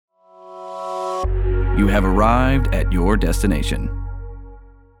You have arrived at your destination.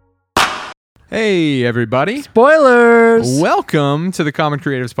 Hey, everybody. Spoilers! Welcome to the Common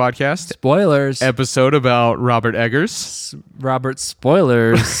Creatives Podcast, Spoilers. episode about Robert Eggers. Robert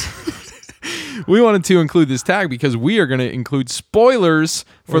Spoilers. We wanted to include this tag because we are going to include spoilers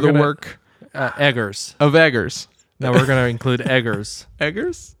for the work Eggers. of Eggers. No, we're going to include Eggers.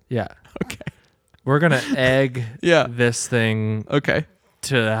 Eggers? Yeah. Okay. We're going to egg Yeah. this thing Okay.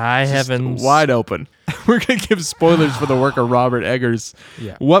 to the high heavens. Wide open. We're going to give spoilers for the work of Robert Eggers.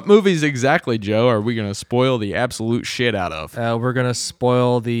 Yeah. What movies exactly, Joe, are we going to spoil the absolute shit out of? We're going to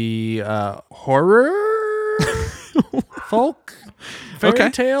spoil the horror folk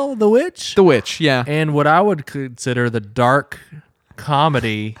fairy tale, The Witch. The Witch, yeah. And what I would consider the dark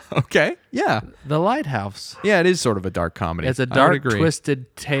comedy, Okay, yeah. The Lighthouse. Yeah, it is sort of a dark comedy. It's a I would dark, agree.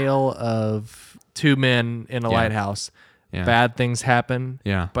 twisted tale of two men in a lighthouse. Yeah. Bad things happen.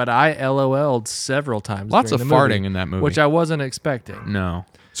 Yeah. But I LOL'd several times. Lots during of the farting movie, in that movie. which I wasn't expecting. No.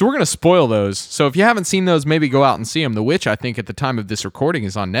 So we're going to spoil those. So if you haven't seen those, maybe go out and see them. The Witch, I think, at the time of this recording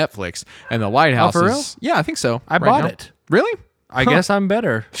is on Netflix. And The Lighthouse for is... Yeah, I think so. I bought now. it. Really? I guess I'm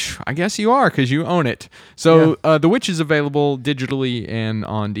better. I guess you are because you own it. So The Witch is available digitally and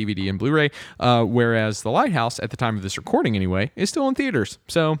on DVD and Blu-ray, whereas The Lighthouse, at the time of this recording anyway, is still in theaters.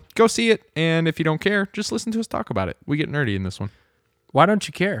 So go see it, and if you don't care, just listen to us talk about it. We get nerdy in this one. Why don't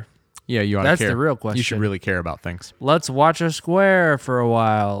you care? Yeah, you ought to That's care. the real You should question. really care about things. Let's watch a square for a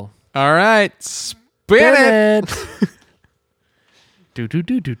while. All right, spin it. Do do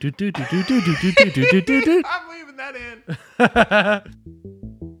do do do do do do do do do do do do. I'm leaving that in.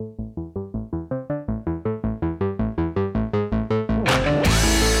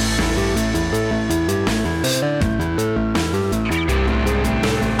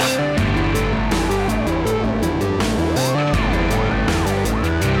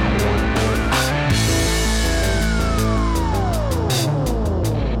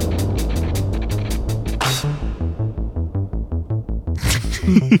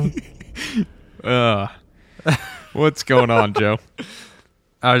 What's going on, Joe?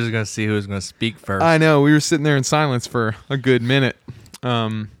 I was just gonna see who was gonna speak first. I know, we were sitting there in silence for a good minute.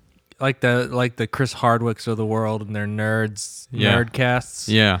 like the Chris Hardwicks of the world and their nerdcasts.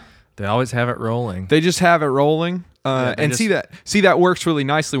 Yeah. They always have it rolling. They just have it rolling. they And just- see that works really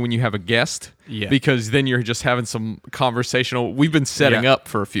nicely when you have a guest. Yeah. Because then you're just having some conversational. We've been setting Yeah. up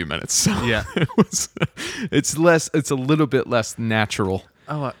for a few minutes. So Yeah. it's a little bit less natural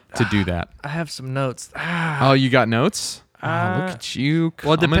to do that. I have some notes. Oh, you got notes? Look at you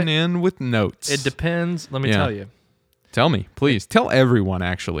coming in with notes. It depends. Let me Yeah. tell you. Tell me, please. Tell everyone,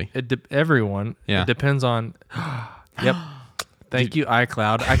 actually. Everyone. Yeah. It depends on. Yep. Thank you,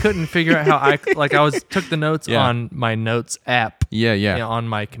 iCloud. I couldn't figure out how took the notes Yeah. on my notes app. Yeah. On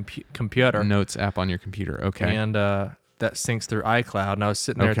my computer. Notes app on your computer. Okay. And that syncs through iCloud. And I was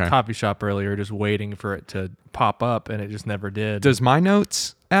sitting there at Okay. the coffee shop earlier, just waiting for it to pop up, and it just never did. Does my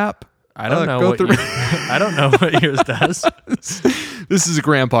notes app? I don't know go what through- I don't know what yours does. This is a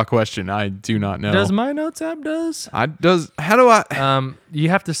grandpa question. I do not know. Does my notes app does? How do I? You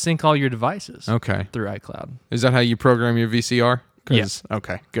have to sync all your devices Okay. through iCloud. Is that how you program your VCR? Yes.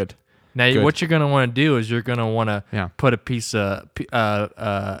 Okay. Good. Now, Good. what you're going to want to do is you're going to want to Yeah. put a piece of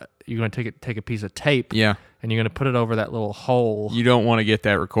you're going to take a piece of tape, Yeah. and you're going to put it over that little hole. You don't want to get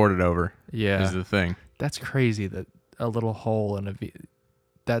that recorded over. Yeah. Is the thing. That's crazy that a little hole in a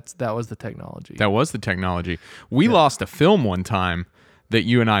that was the technology. That was the technology. We lost a film one time that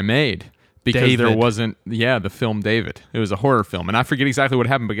you and I made because there David. wasn't, the film David. It was a horror film. And I forget exactly what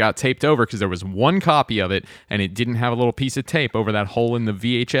happened, but it got taped over because there was one copy of it and it didn't have a little piece of tape over that hole in the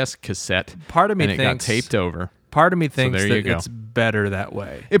VHS cassette. Part of me and it thinks got taped over. Part of me thinks there you that go. it's better that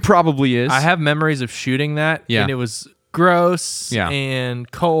way. It probably is. I have memories of shooting that, Yeah. and it was gross Yeah.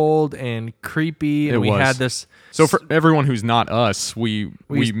 and cold and creepy, and It we was. had this. So for everyone who's not us, we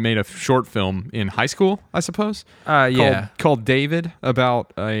made a short film in high school, I suppose. Called David,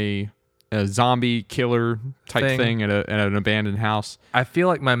 about a zombie killer type thing at an abandoned house. I feel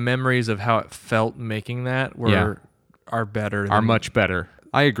like my memories of how it felt making that are better. Are much better.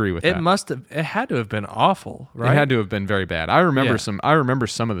 I agree with that. It had to have been awful, right? It had to have been very bad. I remember Yeah. I remember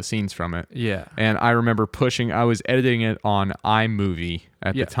some of the scenes from it. Yeah. And I remember I was editing it on iMovie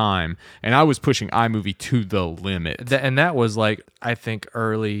at Yeah. the time, and I was pushing iMovie to the limit. And that was like, I think,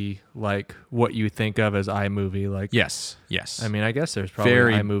 early, like what you think of as iMovie. Like, Yes. I mean, I guess there's probably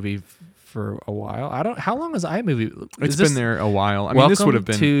Very- iMovie for a while. How long is iMovie? It's been there a while. I mean, this would have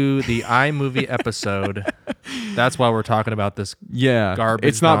been to the iMovie episode. That's why we're talking about this. Garbage.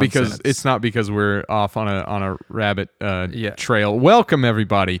 It's not nonsense. because we're off on a rabbit trail. Welcome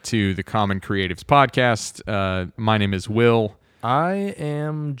everybody to the Common Creatives podcast. My name is Will. I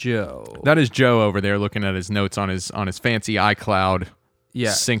am Joe. That is Joe over there looking at his notes on his fancy iCloud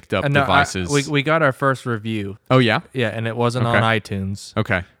synced up devices. We got our first review. Oh yeah? Yeah, and it wasn't on iTunes.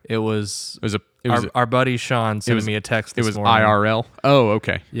 Okay. It was our our buddy Sean sent me a text this morning. IRL. Oh,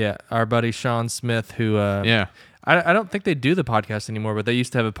 okay. Yeah, our buddy Sean Smith, who Yeah. I don't think they do the podcast anymore, but they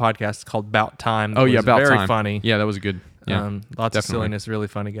used to have a podcast called About Time. Oh yeah, About very Time. funny. Yeah, that was a good. Yeah, lots definitely. of silliness, really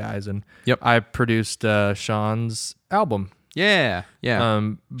funny guys, and Yep. I produced Sean's album. Yeah.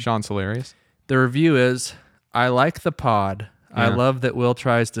 Sean's hilarious. The review is, I like the pod. I Yeah. love that Will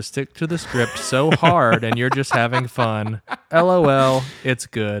tries to stick to the script so hard and you're just having fun. LOL, it's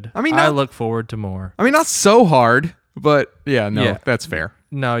good. I mean, I not- look forward to more. I mean, not so hard, but yeah, that's fair.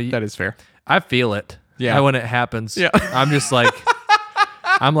 No, That is fair. I feel it. Yeah. When it happens. Yeah. I'm just like,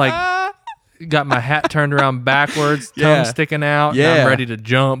 got my hat turned around backwards, tongue Yeah. sticking out. And Yeah. I'm ready to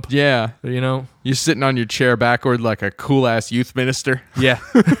jump. Yeah. You know? You're sitting on your chair backward like a cool ass youth minister. Yeah.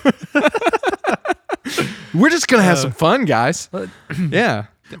 We're just gonna have some fun, guys. Yeah.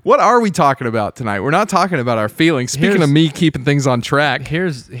 What are we talking about tonight? We're not talking about our feelings. Speaking Here's- of me keeping things on track,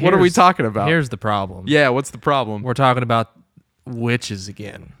 what are we talking about? Here's the problem. Yeah, what's the problem? We're talking about witches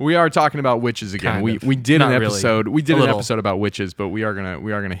again. We are talking about witches again. Kind of. We did Not an really. episode. We did A an little. episode about witches, but we are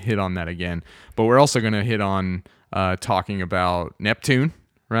gonna hit on that again. But we're also gonna hit on talking about Neptune,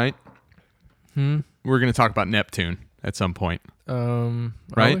 right? We're gonna talk about Neptune at some point, Are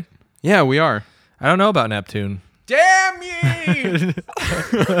right? we? Yeah, we are. I don't know about Neptune. Damn ye!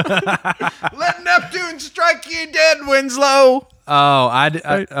 Let Neptune strike ye dead, Winslow. Oh,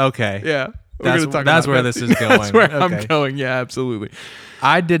 okay. Yeah. That's where this is going. That's where I'm Okay. going. Yeah, absolutely.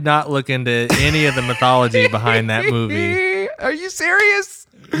 I did not look into any of the mythology behind that movie. Are you serious?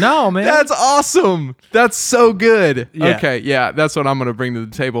 No, man. That's awesome. That's so good. Yeah. Okay, yeah, that's what I'm going to bring to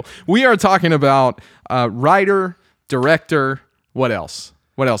the table. We are talking about writer, director. What else?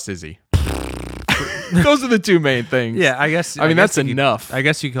 What else is he? Those are the two main things. yeah, I guess. I mean, guess that's you could- enough. I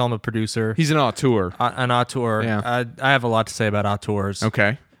guess you call him a producer. He's an auteur. An auteur. Yeah. I have a lot to say about auteurs.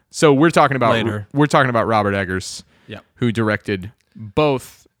 Okay. So we're talking about Later. We're talking about Robert Eggers, Yep. who directed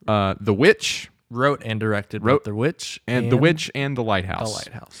both The Witch Wrote and directed Wrote- The Witch and The Witch and The The Lighthouse.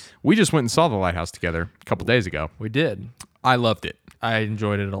 Lighthouse. We just went and saw The Lighthouse together a couple days ago. We did. I loved it. I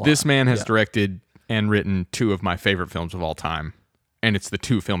enjoyed it a lot. This man has Yeah. directed and written two of my favorite films of all time, and it's the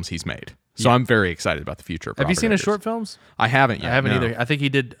two films he's made. So I'm very excited about the future of Have you Robert seen his Eggers. short films? I haven't yet. I haven't no. either. I think he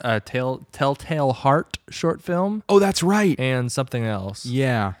did a Telltale Heart short film Oh, that's right. and something else.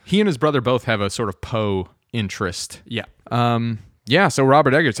 Yeah. He and his brother both have a sort of Poe interest. Yeah. Yeah, so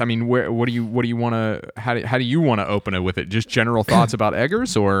Robert Eggers, I mean, what do you want to how do you want to open it with it? Just general thoughts about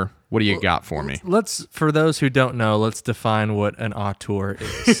Eggers, or what do you got for me? For those who don't know, let's define what an auteur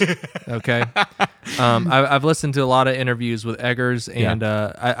is. Okay. I've listened to a lot of interviews with Eggers, and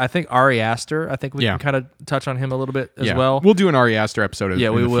I think Ari Aster. I think we Yeah. can kind of touch on him a little bit as Yeah. well. We'll do an Ari Aster episode Yeah,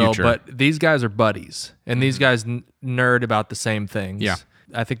 in we the will. future. But these guys are buddies, and these guys nerd about the same things. Yeah.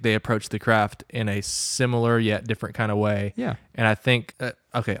 I think they approach the craft in a similar yet different kind of way. Yeah. And I think,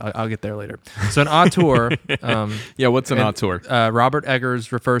 okay, I'll get there later. So an auteur, Yeah, what's an and, auteur? Robert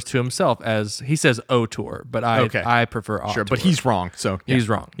Eggers refers to himself as, he says auteur, but I prefer auteur. Sure, but he's wrong. So yeah. He's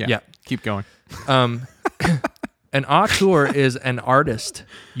wrong. Yeah. Keep going. An auteur is an artist,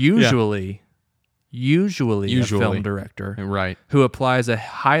 usually a film director, Right. who applies a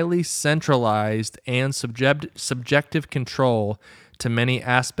highly centralized and subjective control to many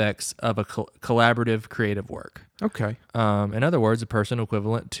aspects of a collaborative creative work. Okay. In other words, a person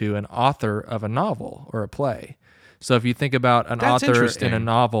equivalent to an author of a novel or a play. So if you think about an That's author interesting. in a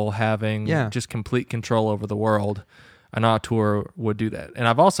novel having Yeah. just complete control over the world, an auteur would do that. And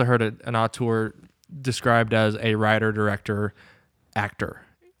I've also heard an auteur described as a writer, director, actor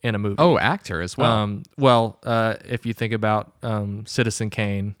in a movie. Oh, actor as well. If you think about Citizen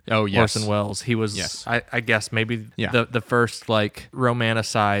Kane, Oh, yes. Orson Welles, he was, Yes. I guess, maybe Yeah. the first like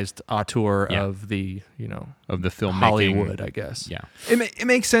romanticized auteur Yeah. of the of the filmmaking. Hollywood, I guess. Yeah, it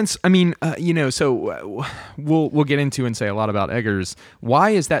makes sense. I mean, so we'll get into and say a lot about Eggers.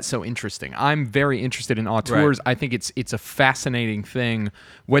 Why is that so interesting? I'm very interested in auteurs. Right. I think it's a fascinating thing,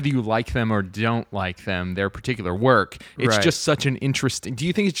 whether you like them or don't like them, their particular work. It's Right. just such an interesting. Do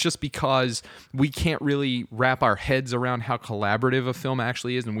you think it's just because we can't really wrap our heads around how collaborative a film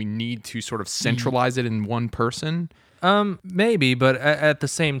actually is, and we need to sort of centralize it in one person? Maybe, but at the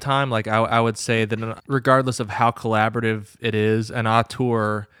same time, like I would say that regardless of how collaborative it is, an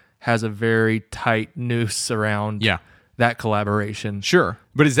auteur has a very tight noose around that collaboration. Sure.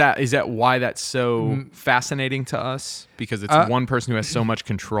 But is that why that's so fascinating to us? Because it's one person who has so much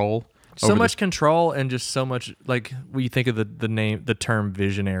control. So much control and just so much, like, when you think of the term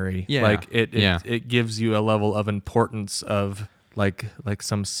visionary, like it gives you a level of importance of like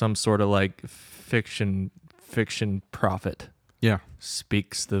some sort of like fiction prophet. Yeah.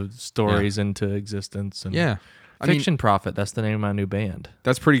 Speaks the stories into existence. And yeah. Fiction Prophet, that's the name of my new band.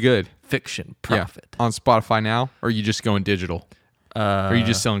 That's pretty good. Fiction Prophet. Yeah. On Spotify now, or are you just going digital? Or are you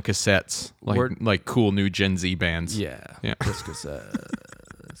just selling cassettes, like cool new Gen Z bands? Yeah. Just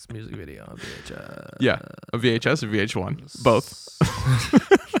cassettes, music video on VHS. Yeah, a VHS, a VH1, both.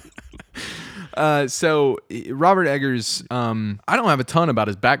 So Robert Eggers, I don't have a ton about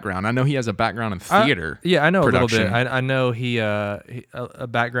his background. I know he has a background in theater. I know production. a little bit. I know he a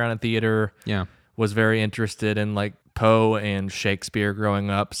background in theater. Yeah. Was very interested in like Poe and Shakespeare growing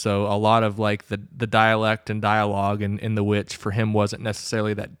up. So a lot of like the dialect and dialogue in The Witch for him wasn't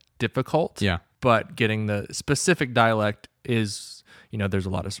necessarily that difficult. Yeah. But getting the specific dialect is, there's a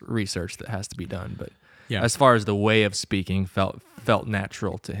lot of research that has to be done. But as far as the way of speaking felt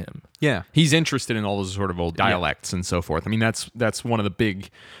natural to him. Yeah. He's interested in all those sort of old dialects and so forth. I mean, that's one of the big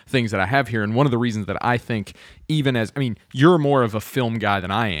things that I have here. And one of the reasons that I think you're more of a film guy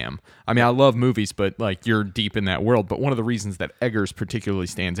than I am. I mean, I love movies, but like you're deep in that world. But one of the reasons that Eggers particularly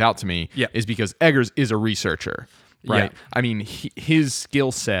stands out to me is because Eggers is a researcher, right? Yeah. I mean, his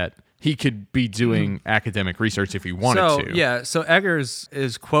skill set, he could be doing academic research if he wanted to. Yeah, so Eggers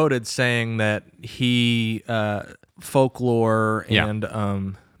is quoted saying that he folklore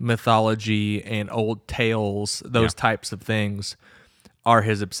and mythology and old tales, those types of things, are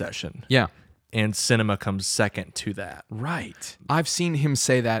his obsession. Yeah. And cinema comes second to that. Right. I've seen him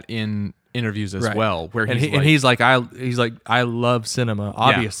say that in interviews as well, where he's like, I love cinema,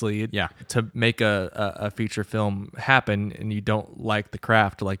 obviously. To make a feature film happen, and you don't like the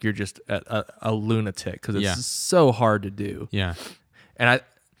craft, like you're just a lunatic, because it's so hard to do. Yeah. And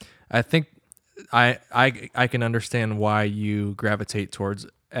I think I can understand why you gravitate towards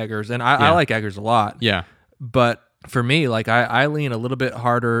Eggers, and I like Eggers a lot. Yeah. But for me, like I lean a little bit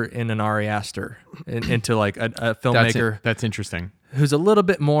harder in an Ari Aster into like a filmmaker. That's interesting. Who's a little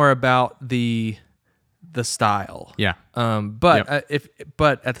bit more about the style. Yeah. But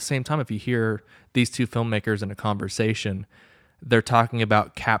at the same time, if you hear these two filmmakers in a conversation, they're talking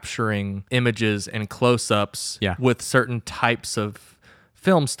about capturing images and close-ups with certain types of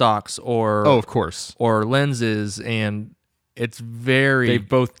film stocks or of course, or lenses, and it's very, they've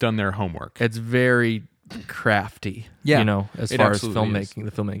both done their homework. It's very crafty, as far as filmmaking,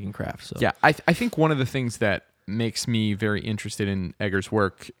 the filmmaking craft. So I think one of the things that makes me very interested in Eggers'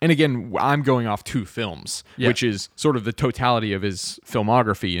 work, and again, I'm going off 2 films, which is sort of the totality of his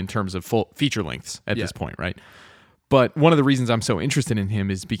filmography in terms of full feature lengths at this point, right? But one of the reasons I'm so interested in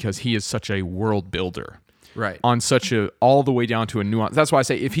him is because he is such a world builder. Right. On such a, all the way down to a nuance. That's why I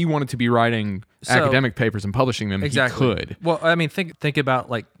say if he wanted to be writing academic papers and publishing them, he could. Well, I mean, think about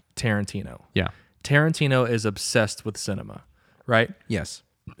like Tarantino. Yeah. Tarantino is obsessed with cinema, right? Yes.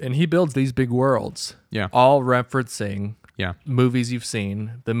 And he builds these big worlds. Yeah. All referencing movies you've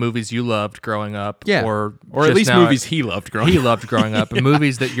seen, the movies you loved growing up. Yeah. Or at least movies he loved growing up.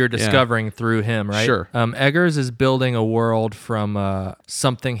 Movies that you're discovering through him, right? Sure. Eggers is building a world from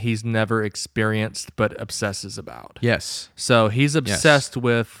something he's never experienced but obsesses about. Yes. So he's obsessed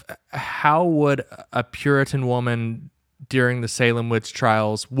with how would a Puritan woman during the Salem witch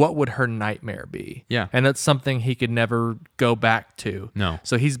trials, what would her nightmare be? Yeah. And that's something he could never go back to. No.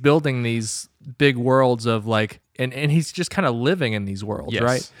 So he's building these big worlds of like, and he's just kind of living in these worlds,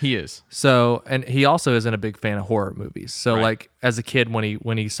 right? He is. So, and he also isn't a big fan of horror movies. So like as a kid,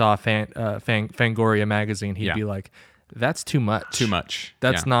 when he saw Fangoria magazine, he'd be like, that's too much. Too much.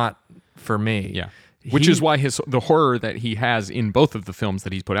 That's not for me. Yeah. Which is why the horror that he has in both of the films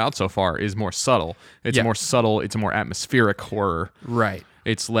that he's put out so far is more subtle. It's more subtle. It's a more atmospheric horror. Right.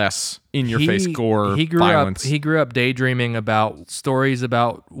 It's less in-your-face gore, he grew violence. He grew up daydreaming about stories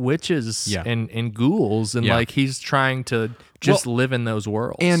about witches and ghouls, and like he's trying to just live in those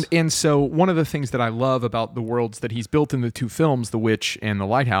worlds. And so one of the things that I love about the worlds that he's built in the 2 films, The Witch and The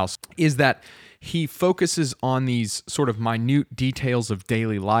Lighthouse, is that he focuses on these sort of minute details of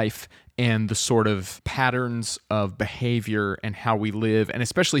daily life and the sort of patterns of behavior and how we live, and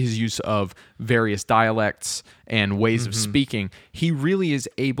especially his use of various dialects and ways of speaking. He really is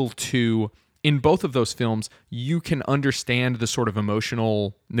able to in both of those films, you can understand the sort of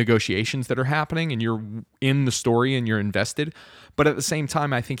emotional negotiations that are happening, and you're in the story and you're invested. But at the same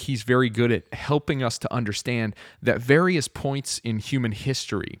time, I think he's very good at helping us to understand that various points in human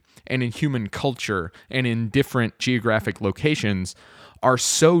history and in human culture and in different geographic locations are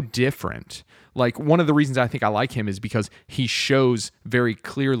so different. Like, one of the reasons I think I like him is because he shows very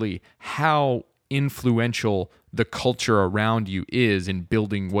clearly how influential the culture around you is in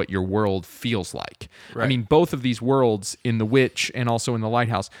building what your world feels like. Right. I mean, both of these worlds, in The Witch and also in The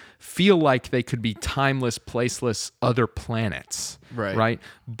Lighthouse, feel like they could be timeless, placeless other planets. Right?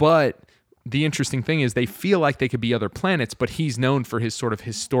 But the interesting thing is they feel like they could be other planets, but he's known for his sort of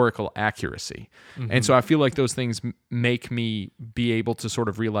historical accuracy. Mm-hmm. And so I feel like those things make me be able to sort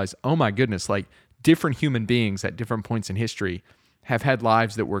of realize, oh my goodness, like, different human beings at different points in history have had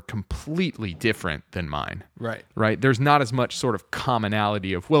lives that were completely different than mine. Right? There's not as much sort of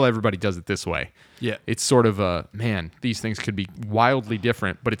commonality of, well, everybody does it this way. Yeah. It's sort of a, man, these things could be wildly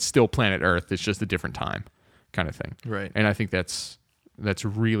different, but it's still planet Earth. It's just a different time kind of thing. Right. And I think that's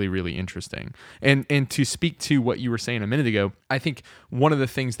really, really interesting. And to speak to what you were saying a minute ago, I think one of the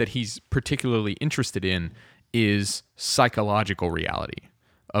things that he's particularly interested in is psychological reality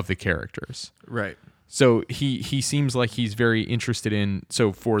of the characters. Right. So he seems like he's very interested in,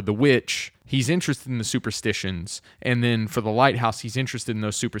 so for The Witch, he's interested in the superstitions, and then for The Lighthouse, he's interested in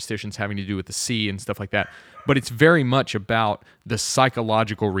those superstitions having to do with the sea and stuff like that. But it's very much about the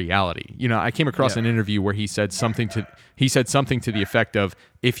psychological reality. You know, I came across an interview where he said something to the effect of,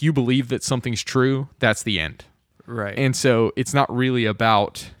 if you believe that something's true, that's the end. Right. And so it's not really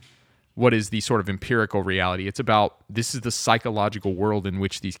about what is the sort of empirical reality. It's about, this is the psychological world in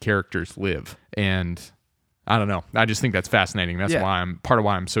which these characters live. And I don't know. I just think that's fascinating. That's why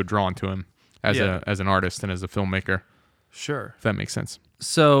I'm so drawn to him as an artist and as a filmmaker. Sure. If that makes sense.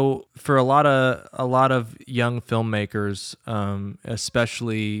 So for a lot of young filmmakers,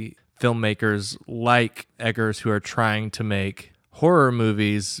 especially filmmakers like Eggers who are trying to make horror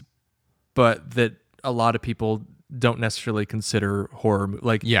movies, but that a lot of people don't necessarily consider horror.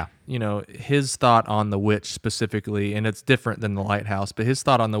 Like, you know, his thought on The Witch specifically, and it's different than The Lighthouse, but his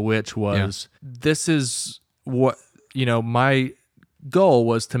thought on The Witch was, this is what, you know, my goal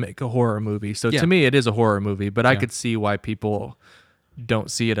was to make a horror movie. So to me, it is a horror movie, but I could see why people don't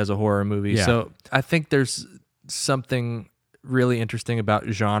see it as a horror movie. Yeah. So I think there's something really interesting about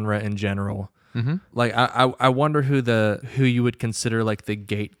genre in general. Mm-hmm. Like, I wonder who you would consider like the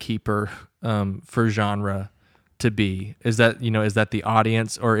gatekeeper for genre to be. Is that the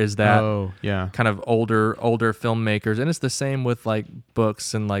audience, or is that kind of older filmmakers? And it's the same with like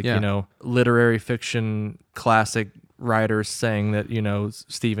books and like, you know, literary fiction classic writers saying that, you know,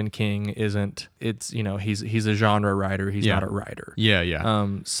 Stephen King isn't, it's, you know, he's a genre writer, he's not a writer.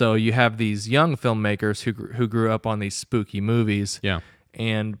 So you have these young filmmakers who grew up on these spooky movies.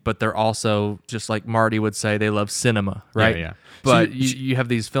 But they're also, just like Marty would say, they love cinema, right? But so you have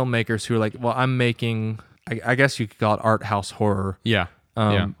these filmmakers who are like, well, I'm making, I guess you could call it art house horror.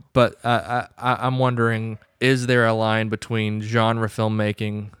 But I'm wondering, is there a line between genre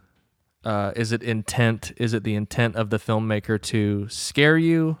filmmaking? Is it intent? Is it the intent of the filmmaker to scare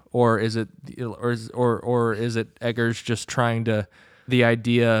you, or is it Eggers just trying to, the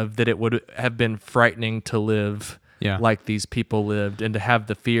idea that it would have been frightening to live like these people lived and to have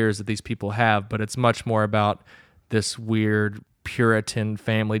the fears that these people have, but it's much more about this weird Puritan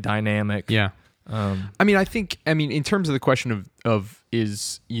family dynamic. I mean, in terms of the question of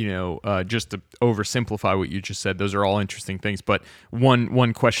is, you know, just to oversimplify what you just said, those are all interesting things. But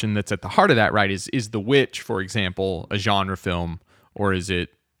one question that's at the heart of that, right, is The Witch, for example, a genre film, or is it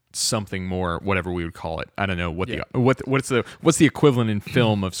something more, whatever we would call it? I don't know what's the equivalent in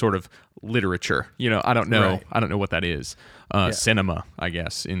film of sort of literature. You know, I don't know. Right. I don't know what that is. Cinema, I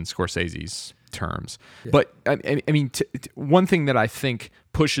guess, in Scorsese's terms. But I mean, one thing that I think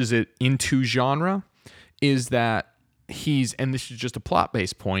pushes it into genre is that and this is just a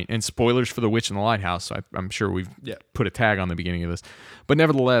plot-based point, and spoilers for The Witch and The Lighthouse, so I'm sure we've put a tag on the beginning of this, but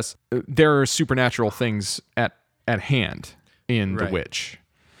nevertheless, there are supernatural things at hand in The Witch.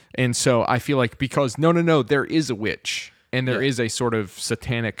 And so I feel like, because no, there is a witch, and there is a sort of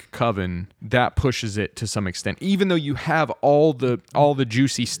satanic coven, that pushes it to some extent, even though you have all the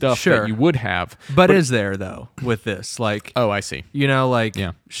juicy stuff that you would have. But is there, though, with this? Like, oh, I see. You know, like,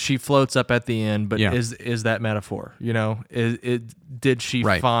 she floats up at the end, but is that metaphor? You know, did she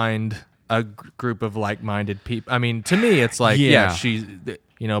find a group of like-minded people? I mean, to me, it's like, she's,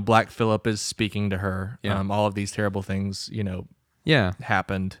 you know, Black Phillip is speaking to her. All of these terrible things, you know,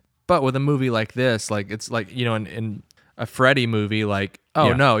 happened. But with a movie like this, like, it's like, you know, and a Freddy movie, like,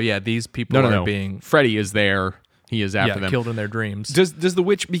 these people are being Freddy is there. He is after them. Killed in their dreams. Does the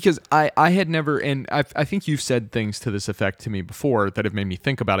witch, because I had never, and I think you've said things to this effect to me before that have made me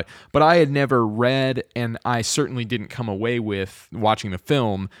think about it, but I had never read, and I certainly didn't come away with watching the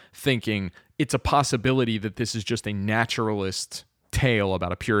film thinking it's a possibility that this is just a naturalist tale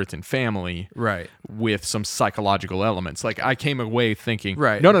about a Puritan family, right, with some psychological elements. Like, I came away thinking,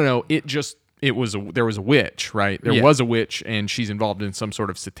 right, no, there was a witch, right? There was a witch, and she's involved in some sort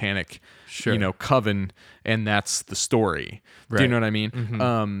of satanic, coven, and that's the story. Right. Do you know what I mean?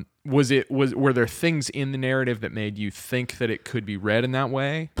 Mm-hmm. Were there things in the narrative that made you think that it could be read in that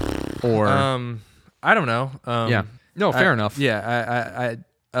way, or I don't know. Fair enough. Yeah, I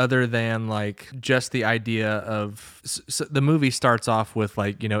other than like just the idea of the movie starts off with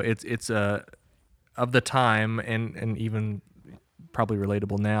like, it's of the time and even probably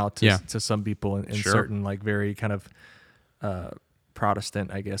relatable now to some people in certain like very kind of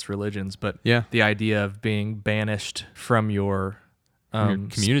Protestant, I guess, religions, but the idea of being banished from your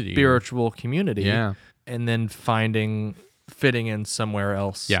community, spiritual community, and then fitting in somewhere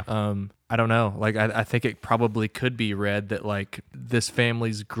else. I don't know. Like, I think it probably could be read that like this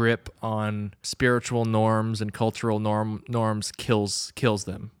family's grip on spiritual norms and cultural norms kills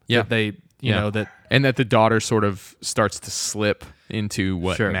them. Yeah, that they that, and that the daughter sort of starts to slip into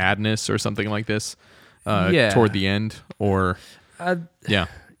madness or something like this toward the end, or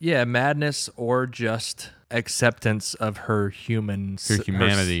madness, or just acceptance of her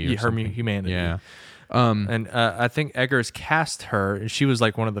humanity. Her humanity. Yeah. And I think Eggers cast her, and she was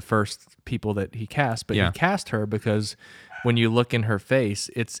like one of the first people that he cast, but he cast her because when you look in her face,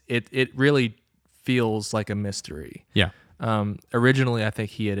 it really feels like a mystery. Yeah. Originally, I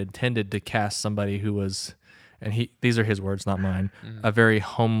think he had intended to cast somebody who was, and these are his words, not mine, a very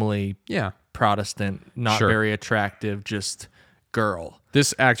homely Protestant, not very attractive, just girl.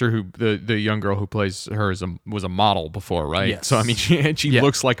 This actor, who the young girl who plays her, was a model before, right? Yes. So I mean, she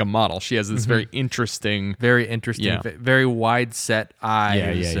looks like a model. She has this very interesting, very wide set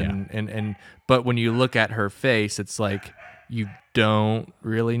eyes, and but when you look at her face, it's like you don't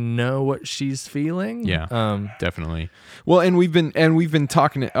really know what she's feeling. Yeah, definitely. Well, and we've been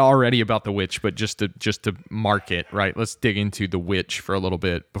talking already about the witch, but just to mark it, right? Let's dig into the witch for a little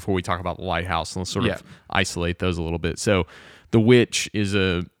bit before we talk about the lighthouse, and let's sort of isolate those a little bit. So, the witch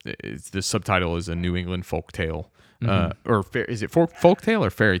the subtitle is a New England folk tale. Is it folk tale or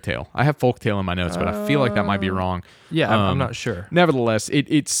fairy tale? I have folk tale in my notes, but I feel like that might be wrong. Yeah, I'm not sure. Nevertheless,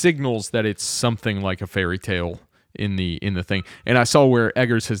 it signals that it's something like a fairy tale in the thing. And I saw where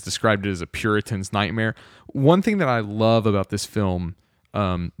Eggers has described it as a Puritan's nightmare. One thing that I love about this film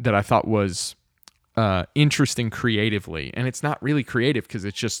that I thought was interesting creatively, and it's not really creative because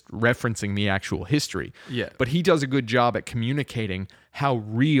it's just referencing the actual history. Yeah. But he does a good job at communicating how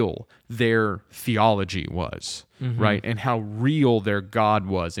real their theology was, right? And how real their God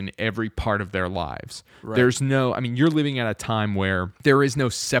was in every part of their lives. Right. You're living at a time where there is no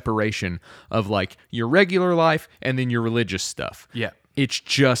separation of like your regular life and then your religious stuff. Yeah. It's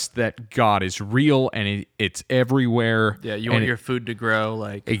just that God is real and it's everywhere. Yeah, you want your food to grow.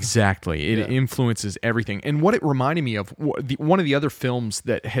 Like exactly. It influences everything. And what it reminded me of, one of the other films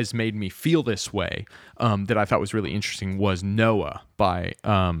that has made me feel this way that I thought was really interesting was Noah by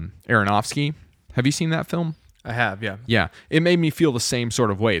Aronofsky. Have you seen that film? I have, yeah. Yeah. It made me feel the same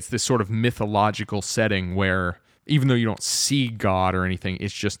sort of way. It's this sort of mythological setting where even though you don't see God or anything,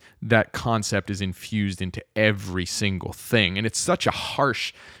 it's just that concept is infused into every single thing. And it's such a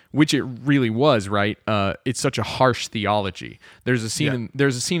harsh, which it really was, right? It's such a harsh theology. There's a scene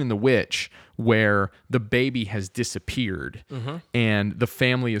in The Witch where the baby has disappeared and the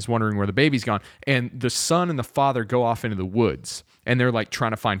family is wondering where the baby's gone. And the son and the father go off into the woods and they're like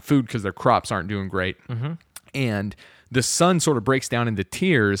trying to find food because their crops aren't doing great. And the son sort of breaks down into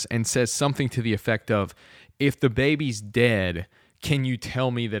tears and says something to the effect of, if the baby's dead, can you tell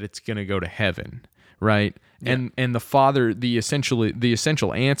me that it's going to go to heaven, right? Yeah. And the father, the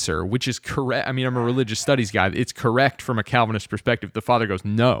essential answer, which is correct. I mean, I'm a religious studies guy. It's correct from a Calvinist perspective. The father goes,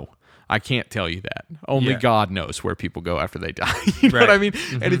 no, I can't tell you that. Only God knows where people go after they die. You know what I mean?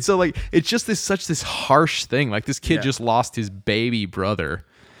 And it's so like, it's just this harsh thing. Like this kid just lost his baby brother.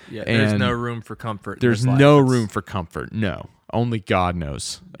 Yeah, there's no room for comfort. There's no room for comfort. No. Only God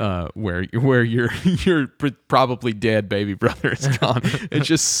knows where your probably dead baby brother is gone. It's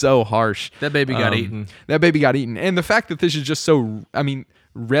just so harsh. That baby got eaten. That baby got eaten. And the fact that this is just so,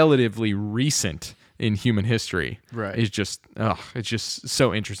 relatively recent in human history. Right. Is just, it's just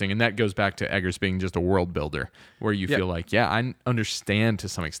so interesting. And that goes back to Eggers being just a world builder, where you feel like, I understand to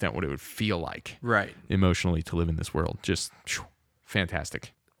some extent what it would feel like, right, emotionally to live in this world. Just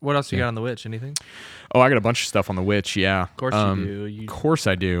fantastic. What else you got on The Witch? Anything? Oh, I got a bunch of stuff on The Witch. Yeah, of course you do. Of course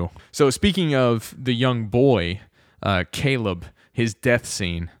I do. So speaking of the young boy, Caleb, his death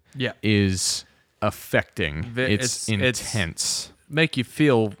scene, is affecting. It's intense. Make you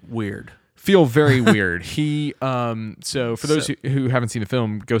feel weird. Feel very weird. He so for those who haven't seen the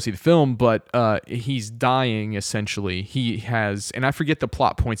film, go see the film, but he's dying essentially. He has, and I forget the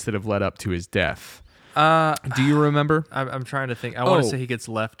plot points that have led up to his death. Do you remember? I'm trying to think. I want to say he gets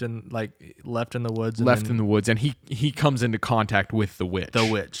left in the woods. And he comes into contact with the witch.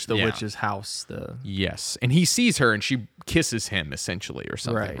 The witch's house. Yes, and he sees her, and she kisses him essentially, or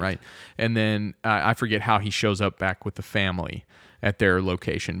something, right? And then I forget how he shows up back with the family at their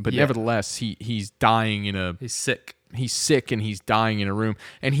location, but nevertheless, he's dying he's sick. He's sick, and he's dying in a room,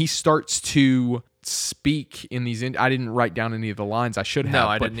 and he starts to speak in these. I didn't write down any of the lines. I should have. No,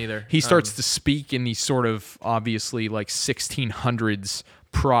 I didn't either. He starts to speak in these sort of obviously like 1600s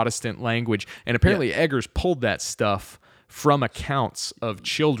Protestant language, and apparently Eggers pulled that stuff from accounts of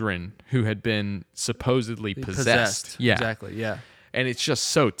children who had been supposedly possessed. Yeah, exactly. Yeah. And it's just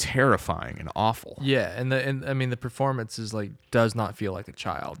so terrifying and awful. Yeah, and I mean the performance is like does not feel like a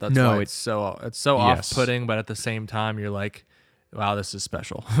child. That's why it's so off-putting, but at the same time you're like, wow, this is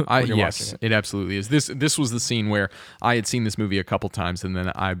special. Yes, it absolutely is. This was the scene where I had seen this movie a couple times, and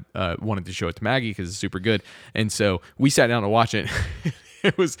then I wanted to show it to Maggie because it's super good, and so we sat down to watch it.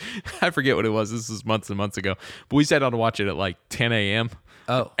 It was, I forget what it was. This was months and months ago, but we sat down to watch it at like 10 a.m.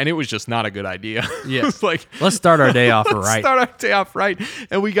 Oh, and it was just not a good idea. Yeah, It's like, let's start our day off right.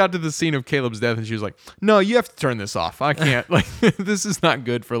 And we got to the scene of Caleb's death, and she was like, "No, you have to turn this off. I can't. Like, this is not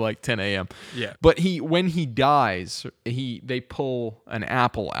good for like 10 a.m." Yeah. But when he dies, they pull an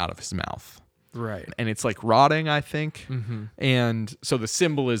apple out of his mouth. Right. And it's like rotting, I think. Mm-hmm. And so the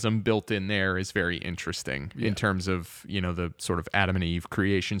symbolism built in there is very interesting in terms of, the sort of Adam and Eve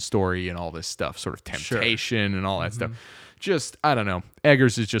creation story and all this stuff, sort of temptation and all that stuff. Just, I don't know.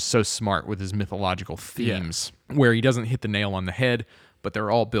 Eggers is just so smart with his mythological themes where he doesn't hit the nail on the head, but they're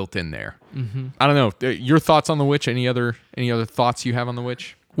all built in there. Mm-hmm. I don't know. Your thoughts on The Witch? Any other thoughts you have on The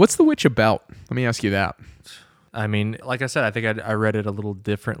Witch? What's The Witch about? Let me ask you that. I mean, like I said, I think I read it a little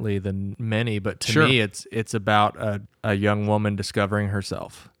differently than many, but to me, it's about a young woman discovering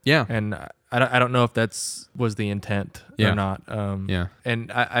herself. Yeah. And I don't know if was the intent or not.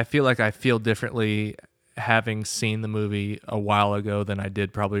 And I feel like I feel differently having seen the movie a while ago than I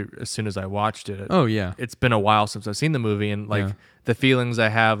did probably as soon as I watched it. Oh, yeah. It's been a while since I've seen the movie, and the feelings I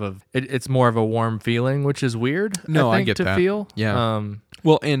have of it's more of a warm feeling, which is weird. I get to that. Feel. Yeah.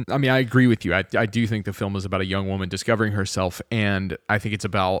 Well, and I mean, I agree with you. I do think the film is about a young woman discovering herself, and I think it's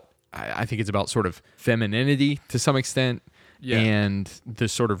about sort of femininity to some extent, and the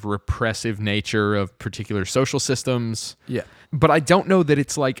sort of repressive nature of particular social systems. Yeah. But I don't know that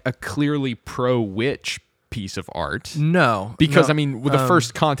it's like a clearly pro-witch piece of art. No. Because, I mean, with the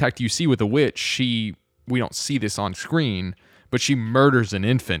first contact you see with a witch, we don't see this on screen, but she murders an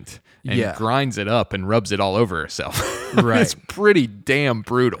infant and grinds it up and rubs it all over herself. Right. It's pretty damn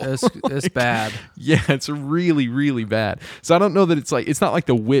brutal. It's bad. Yeah, it's really, really bad. So I don't know that it's not like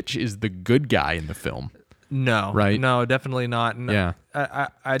the witch is the good guy in the film. No. Right? No, definitely not. No, yeah.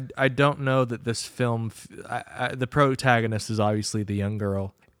 I don't know that this film, the protagonist is obviously the young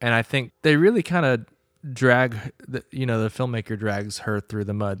girl. And I think they really kind of drag, the filmmaker drags her through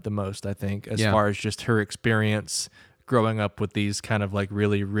the mud the most, I think, as far as just her experience growing up with these kind of like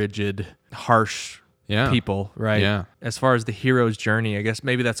really rigid, harsh people, right? Yeah. As far as the hero's journey, I guess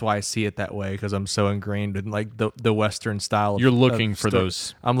maybe that's why I see it that way, because I'm so ingrained in like the Western style. You're looking for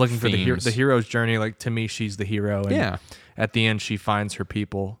those. I'm looking themes. for the hero's journey. Like, to me, she's the hero. And at the end, she finds her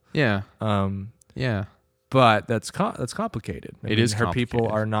people. Yeah. Yeah. But that's complicated. It is her complicated. people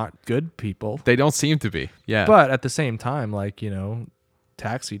are not good people. They don't seem to be. Yeah. But at the same time, like,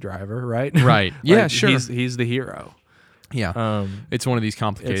 Taxi Driver, right? Right. Yeah, sure. He's the hero. Yeah, it's one of these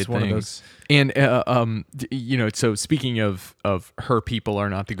complicated things. And so speaking of her people are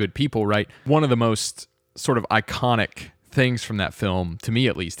not the good people, right? One of the most sort of iconic things from that film, to me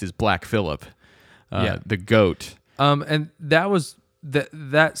at least, is Black Phillip, the goat. And that was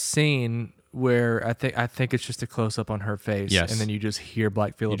that scene where I think it's just a close up on her face, and then you just hear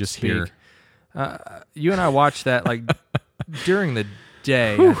Black Phillip speak. You and I watched that like during the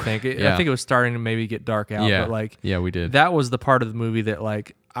day. I think I think it was starting to maybe get dark out, but like we did. That was the part of the movie that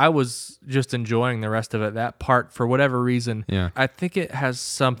like I was just enjoying the rest of it. That part, for whatever reason, Yeah. I think it has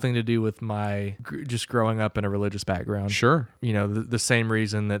something to do with my just growing up in a religious background. Sure. You know, the same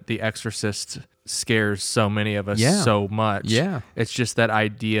reason that The Exorcist scares so many of us so much. Yeah. It's just that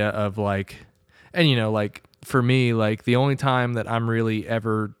idea of like, and you know, like for me, like the only time that I'm really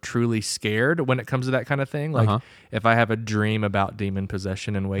ever truly scared when it comes to that kind of thing, like if I have a dream about demon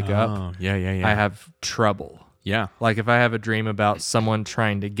possession and wake up, Yeah. I have trouble. Yeah. Like if I have a dream about someone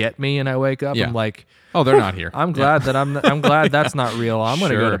trying to get me and I wake up, I'm like, oh, they're not here. I'm glad that I'm glad that's not real. I'm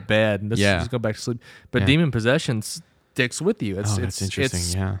going to go to Sure. bed and just go back to sleep. But demon possession sticks with you. It's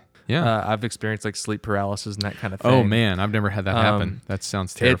interesting. Yeah. I've experienced like sleep paralysis and that kind of thing. Oh man, I've never had that happen. That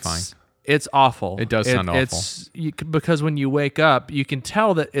sounds terrifying. It's awful. It does sound awful. Because when you wake up, you can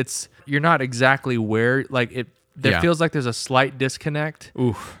tell that you're not exactly where, like it. There feels like there's a slight disconnect.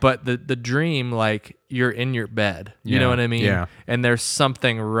 Oof. But the dream, like you're in your bed. You know what I mean? Yeah. And there's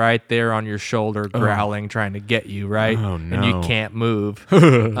something right there on your shoulder growling, trying to get you, right? Oh, no. And you can't move.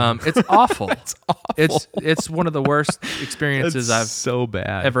 It's awful. It's awful. It's one of the worst experiences I've so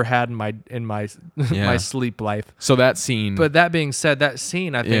bad ever had in my my sleep life. So that scene. But that being said, that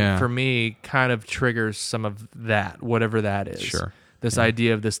scene I think for me kind of triggers some of that, whatever that is. Sure. This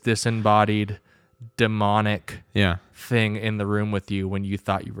idea of this disembodied demonic Yeah. thing in the room with you when you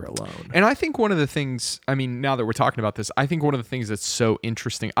thought you were alone. And I think one of the things, I mean, now that we're talking about this, I think one of the things that's so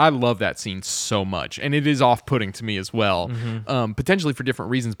interesting, I love that scene so much, and it is off-putting to me as well, potentially for different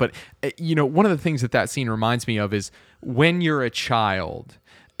reasons. But, you know, one of the things that scene reminds me of is when you're a child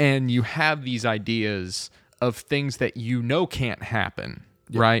and you have these ideas of things that you know can't happen,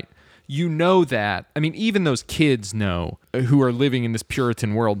 right? You know that, I mean, even those kids know who are living in this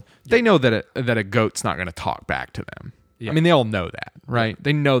Puritan world, they know that a goat's not going to talk back to them. I mean, they all know that, right?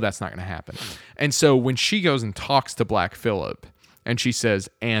 They know that's not going to happen. And so when she goes and talks to Black Phillip and she says,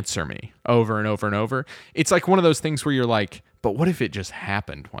 answer me over and over and over, it's like one of those things where you're like, but what if it just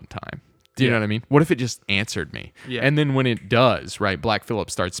happened one time? Do you know what I mean? What if it just answered me? Yeah. And then when it does, right, Black Phillip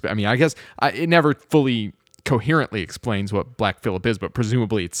starts, I mean, I guess it never fully coherently explains what Black Phillip is, but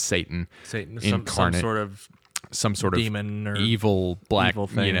presumably it's Satan incarnate, some sort of demon or evil black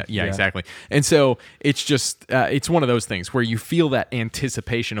thing. You know, yeah, exactly. And so it's just it's one of those things where you feel that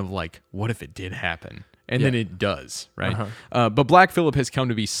anticipation of like, what if it did happen? And then it does, right? But Black Phillip has come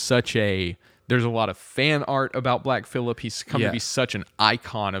to be there's a lot of fan art about Black Phillip. He's come to be such an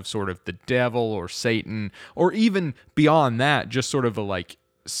icon of sort of the devil or Satan, or even beyond that, just sort of a like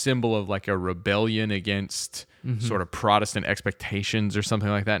symbol of like a rebellion against sort of Protestant expectations or something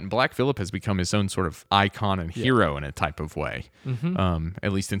like that. And Black Phillip has become his own sort of icon and hero in a type of way,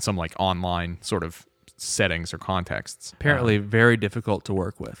 at least in some like online sort of settings or contexts. Apparently very difficult to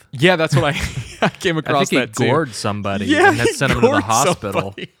work with. Yeah, that's what I came across. I think he gored somebody and had sent him to the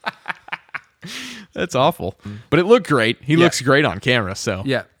hospital. That's awful. But it looked great. He looks great on camera, so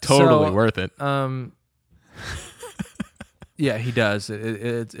totally worth it. Yeah, he does.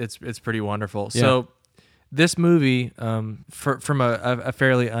 It's pretty wonderful. Yeah. So this movie, from a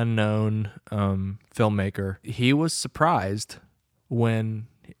fairly unknown filmmaker, he was surprised when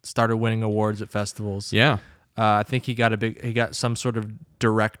he started winning awards at festivals. Yeah. I think he got some sort of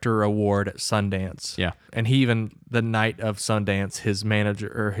director award at Sundance. Yeah. And he even, the night of Sundance, his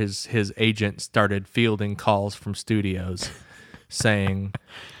manager or his agent started fielding calls from studios saying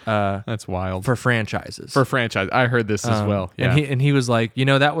that's wild. For franchises. I heard this as well. Yeah. And he was like, you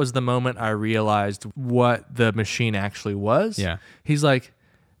know, that was the moment I realized what the machine actually was. Yeah. He's like,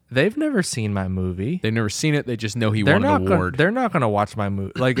 they've never seen my movie. They've never seen it. They just know he won an award. They're not going to watch my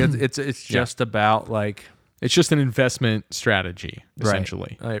movie. Like it's just about like, it's just an investment strategy,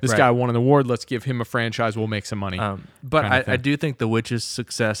 essentially. This guy won an award. Let's give him a franchise. We'll make some money. But I do think The Witch's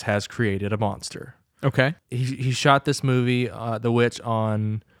success has created a monster. Okay. He shot this movie, The Witch,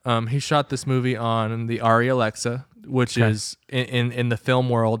 on. He shot this movie on the Arri Alexa, which is in the film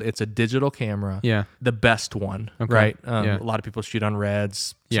world, it's a digital camera. Yeah. The best one, right? A lot of people shoot on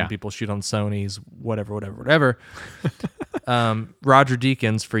Reds. Some people shoot on Sonys. Whatever. Roger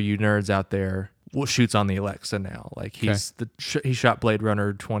Deakins, for you nerds out there, shoots on the Alexa now. Like he shot Blade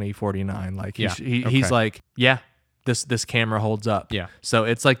Runner 2049. Like he's like, this camera holds up. Yeah. So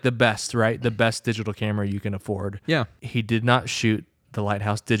it's like the best, right? The best digital camera you can afford. Yeah. He did not shoot The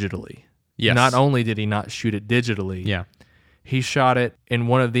Lighthouse digitally. Yes. Not only did he not shoot it digitally, he shot it in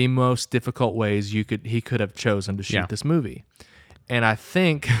one of the most difficult ways he could have chosen to shoot this movie. And I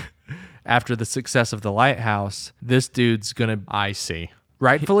think after the success of The Lighthouse, this dude's gonna, I see.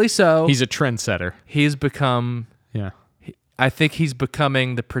 Rightfully so. He's a trendsetter. He's become... Yeah. I think he's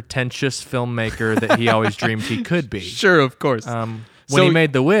becoming the pretentious filmmaker that he always dreamed he could be. Sure, of course. When he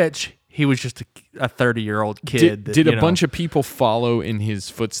made The Witch, he was just a 30-year-old kid. Did a bunch of people follow in his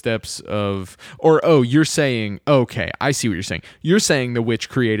footsteps you're saying, okay, I see what you're saying. You're saying The Witch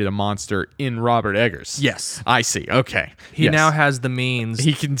created a monster in Robert Eggers. Yes. I see. Okay. He now has the means.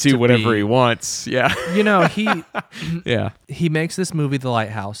 He can do whatever he wants. Yeah. He makes this movie, The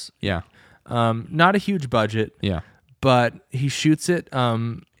Lighthouse. Yeah. Not a huge budget. Yeah. But he shoots it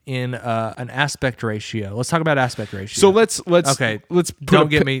in an aspect ratio. Let's talk about aspect ratio. So let's don't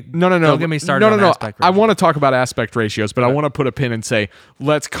get me started on aspect ratio. I want to talk about aspect ratios, but I want to put a pin and say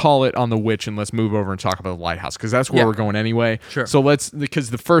let's call it on The Witch and let's move over and talk about The Lighthouse because that's where we're going anyway. Sure. So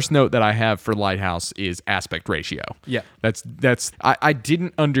because the first note that I have for Lighthouse is aspect ratio. Yeah. I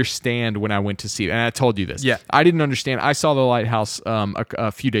didn't understand when I went to see it, and I told you this. Yeah. I didn't understand. I saw The Lighthouse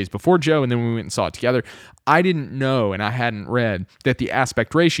a few days before Joe, and then we went and saw it together. I didn't know, and I hadn't read that the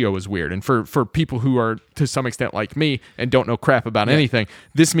aspect ratio was weird. And for people who are to some extent like me and don't know crap about anything,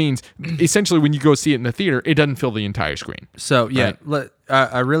 this means essentially when you go see it in the theater, it doesn't fill the entire screen. So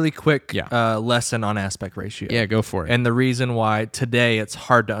a really quick lesson on aspect ratio. Yeah, go for it. And the reason why today it's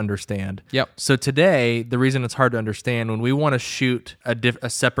hard to understand. Yep. So today, the reason it's hard to understand when we want to shoot a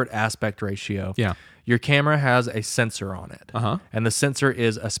separate aspect ratio. Yeah. Your camera has a sensor on it. Uh-huh. And the sensor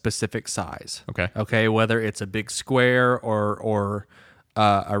is a specific size. Okay. Whether it's a big square or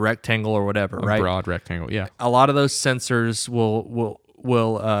a rectangle or whatever, A right? broad rectangle, yeah. A lot of those sensors will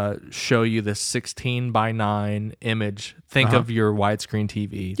show you this 16:9 image. Think of your widescreen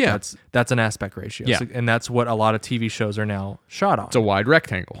TV. Yeah. That's an aspect ratio. Yeah. So, and that's what a lot of TV shows are now shot on. It's a wide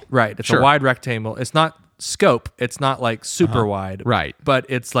rectangle. Right. It's a wide rectangle. It's not scope. It's not like super wide. Right. But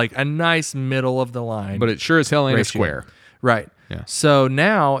it's like a nice middle of the line. But it sure as hell ain't ratio. a square. Right. Yeah. So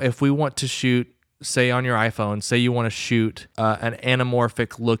now if we want to shoot, say on your iPhone, say you want to shoot an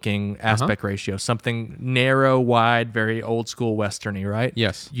anamorphic looking aspect ratio, something narrow, wide, very old school Westerny, right?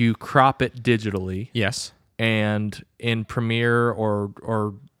 Yes. You crop it digitally. Yes. And in Premiere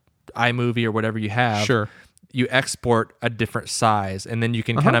or iMovie or whatever you have, sure, you export a different size, and then you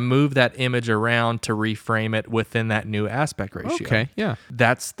can kind of move that image around to reframe it within that new aspect ratio. Okay, yeah.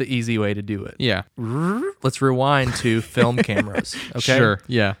 That's the easy way to do it. Yeah. Let's rewind to film cameras. Okay. Sure,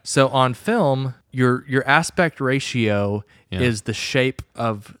 yeah. So on film, your aspect ratio is the shape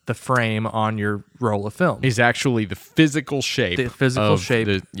of the frame on your roll of film. Is actually the physical shape. The physical shape.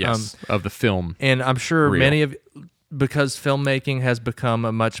 Of the film. And I'm sure because filmmaking has become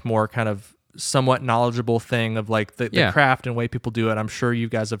a much more kind of somewhat knowledgeable thing of like the craft and way people do it. I'm sure you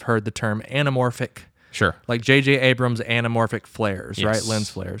guys have heard the term anamorphic. Sure. Like J.J. Abrams' anamorphic flares, right? Lens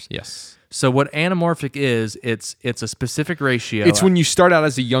flares. Yes. So what anamorphic is, it's a specific ratio. It's when you start out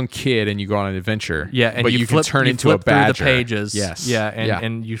as a young kid and you go on an adventure. Yeah, and but you can turn into a badger. Through the pages. Yes. Yeah,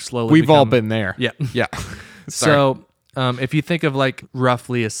 and you slowly We've all been there. Yeah. Yeah. So if you think of like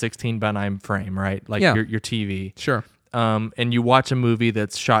roughly a 16:9 frame, right? Like your TV. Sure. And you watch a movie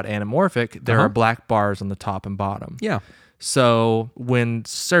that's shot anamorphic, there are black bars on the top and bottom. Yeah. So when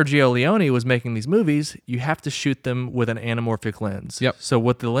Sergio Leone was making these movies, you have to shoot them with an anamorphic lens. Yep. So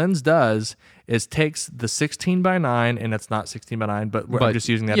what the lens does is takes the 16:9, and it's not 16:9, but I'm just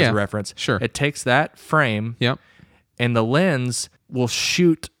using that as a reference. Sure. It takes that frame, Yep. and the lens will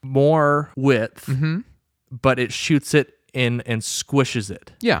shoot more width, but it shoots it in and squishes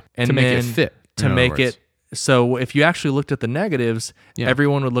it. Yeah. And to make it fit. To make it. So if you actually looked at the negatives,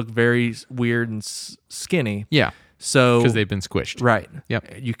 everyone would look very weird and skinny. Yeah. So because they've been squished. Right.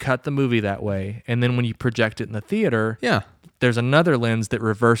 Yep. You cut the movie that way, and then when you project it in the theater, yeah, there's another lens that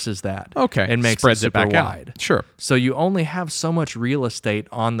reverses that. Okay. And makes spreads it super back wide. Out. Sure. So you only have so much real estate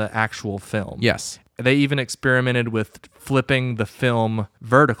on the actual film. Yes. They even experimented with flipping the film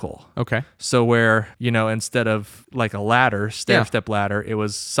vertical. Okay. So where, instead of like a ladder, stair-step ladder, it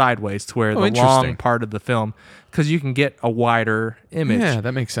was sideways to where the interesting. long part of the film, because you can get a wider image. Yeah,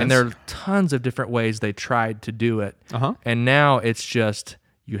 that makes sense. And there are tons of different ways they tried to do it. Uh-huh. And now it's just,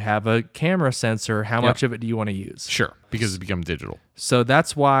 you have a camera sensor. How much of it do you want to use? Sure, because it's become digital. So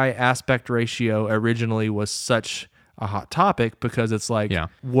that's why aspect ratio originally was such a hot topic, because it's like,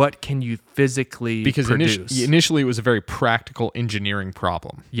 what can you physically produce? Initially it was a very practical engineering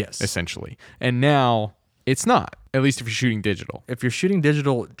problem. Yes. Essentially. And now it's not, at least if you're shooting digital. If you're shooting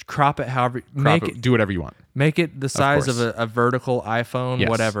digital, crop it however, do whatever you want. Make it the size of a vertical iPhone,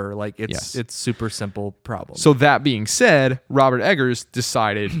 whatever. Like it's super simple problem. So that being said, Robert Eggers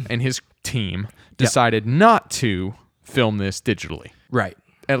decided, and his team decided not to film this digitally. Right.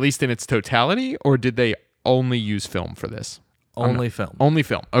 At least in its totality, or did they only use film for this? Only film. Only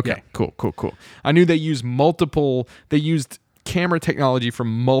film. Okay, cool. I knew they used camera technology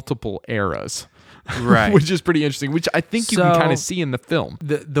from multiple eras. right? Which is pretty interesting. Which I think you can kind of see in the film.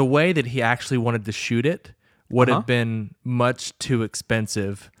 The way that he actually wanted to shoot it would have been much too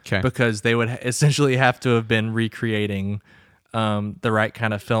expensive, because they would essentially have to have been recreating the right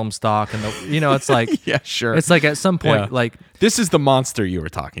kind of film stock, and it's like yeah, sure. It's like at some point, like this is the monster you were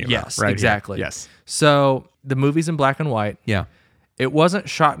talking about. Yes, right exactly. Here. Yes. So the movie's in black and white. Yeah. It wasn't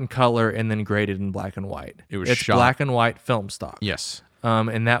shot in color and then graded in black and white. It's shot black and white film stock. Yes.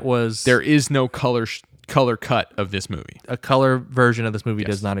 And that was there is no color cut of this movie. A color version of this movie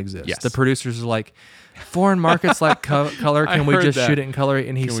does not exist. Yes. The producers are like, foreign markets like color. Can we just shoot it in color?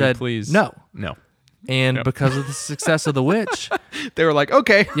 And he said, please? No. And because of the success of The Witch, they were like,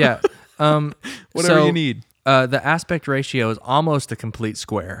 okay. Yeah. Whatever you need. The aspect ratio is almost a complete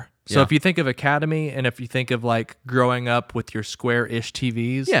square. So if you think of Academy, and if you think of like growing up with your square-ish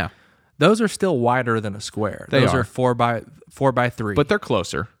TVs, those are still wider than a square. Those are 4 by 3. But they're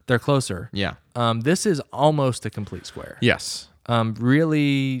closer. They're closer. Yeah. This is almost a complete square. Yes.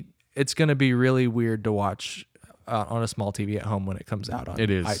 Really, it's going to be really weird to watch on a small TV at home when it comes out on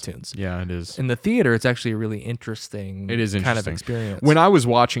iTunes. Yeah, it is. In the theater, it's actually a really interesting, kind of experience. When I was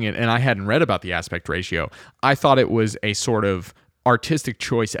watching it and I hadn't read about the aspect ratio, I thought it was a sort of artistic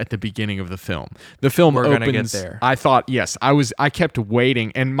choice at the beginning of the film. The film opens. Gonna get there. I thought, yes, I kept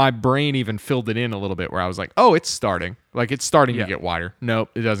waiting, and my brain even filled it in a little bit where I was like, oh, it's starting. Like, it's starting to get wider.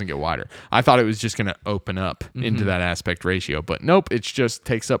 Nope, it doesn't get wider. I thought it was just going to open up into that aspect ratio, but nope, it just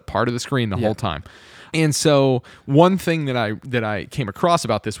takes up part of the screen the whole time. And so one thing that I came across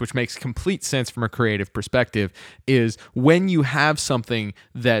about this, which makes complete sense from a creative perspective, is when you have something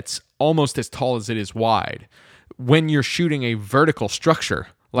that's almost as tall as it is wide, when you're shooting a vertical structure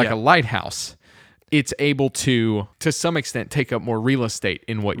like a lighthouse, it's able to some extent, take up more real estate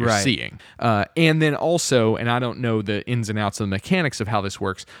in what you're seeing. And then also, and I don't know the ins and outs of the mechanics of how this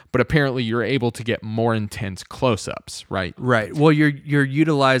works, but apparently you're able to get more intense close-ups, right? Right. Well, you're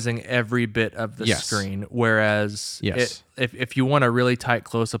utilizing every bit of the screen, whereas if you want a really tight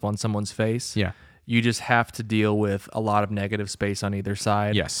close-up on someone's face, you just have to deal with a lot of negative space on either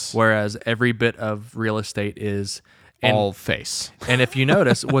side. Yes. Whereas every bit of real estate is all face. And if you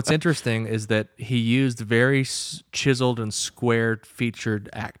notice, what's interesting is that he used very chiseled and squared featured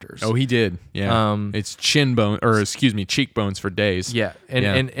actors. Oh, he did. Yeah. It's cheekbones for days. Yeah.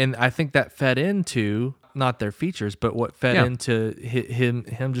 And I think that fed into not their features, but what fed into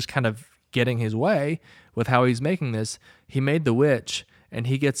him just kind of getting his way with how he's making this. He made The Witch, and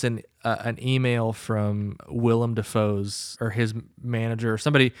he gets an email from Willem Dafoe's or his manager or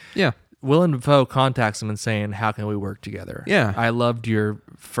somebody. Yeah. Willem Dafoe contacts him and saying, how can we work together? Yeah. I loved your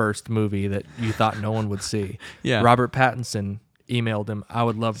first movie that you thought no one would see. Yeah. Robert Pattinson emailed him, I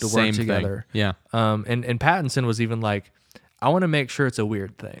would love to work together. Thing. Yeah. And Pattinson was even like, I want to make sure it's a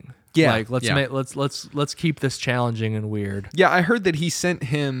weird thing. Yeah. Like let's keep this challenging and weird. Yeah, I heard that he sent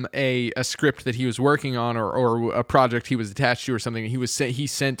him a script that he was working on or a project he was attached to or something. He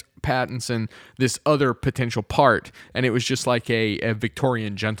sent Pattinson this other potential part, and it was just like a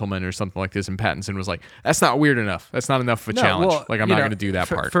Victorian gentleman or something like this, and Pattinson was like, that's not weird enough. That's not enough of a challenge. Well, like, I'm not going to do that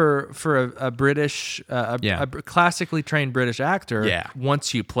part. For a British a classically trained British actor,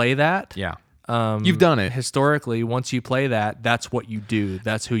 once you play that, you've done it. Historically, once you play that, that's what you do.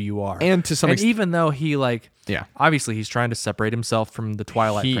 That's who you are. And to some extent, even though he obviously he's trying to separate himself from the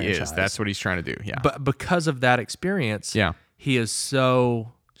Twilight franchise. He is. That's what he's trying to do. Yeah. But because of that experience, he is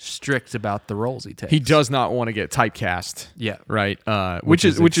so strict about the roles he takes. He does not want to get typecast. Yeah. Right. Which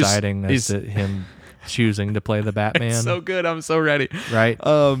is exciting as him choosing to play the Batman. It's so good. I'm so ready. Right.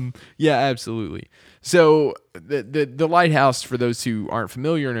 Yeah, absolutely. So the Lighthouse, for those who aren't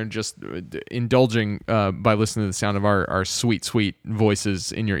familiar and are just indulging by listening to the sound of our sweet, sweet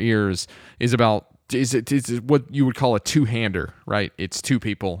voices in your ears, is what you would call a two-hander, right? It's two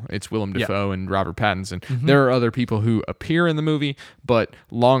people. It's Willem Dafoe and Robert Pattinson. Mm-hmm. There are other people who appear in the movie, but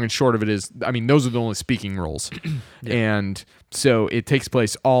long and short of it is, I mean, those are the only speaking roles. And so it takes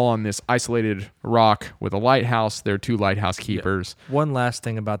place all on this isolated rock with a lighthouse. There are two lighthouse keepers. One last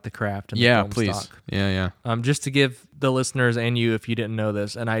thing about the craft and the film please. stock. Yeah. Just to give the listeners and you, if you didn't know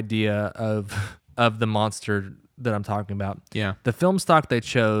this, an idea of the monster that I'm talking about. Yeah. The film stock they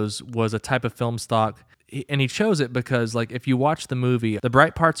chose was a type of film stock, and he chose it because, like, if you watch the movie, the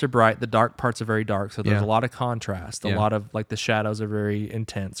bright parts are bright, the dark parts are very dark, so there's a lot of contrast. A lot of, like, the shadows are very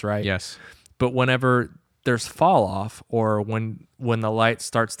intense, right? Yes. But whenever there's fall off, or when the light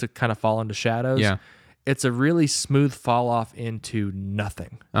starts to kind of fall into shadows, it's a really smooth fall off into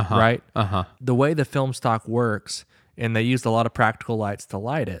nothing, right? The way the film stock works, and they used a lot of practical lights to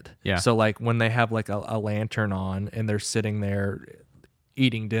light it. Yeah. So, like, when they have, like, a lantern on and they're sitting there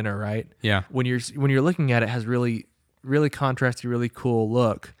eating dinner, right? Yeah. When you're looking at it, has really really contrasty, really cool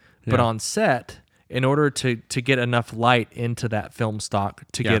look. But on set, in order to get enough light into that film stock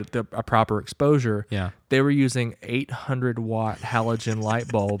to get a proper exposure, they were using 800 watt halogen light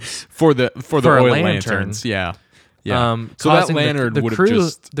bulbs for the oil lantern. lanterns. Yeah. Yeah. So that lantern would have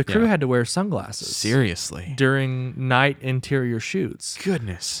just... The crew had to wear sunglasses. Seriously. During night interior shoots.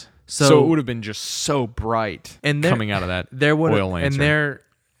 Goodness. So it would have been just so bright coming out of that oil lantern.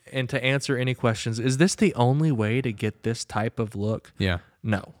 And to answer any questions, is this the only way to get this type of look? Yeah.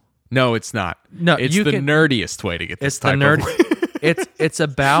 No, it's not. No, it's the nerdiest way to get this type of look. It's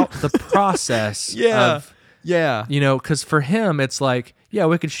about the process. Because for him, it's like,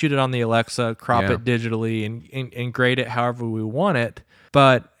 we could shoot it on the Alexa, crop it digitally, and grade it however we want it.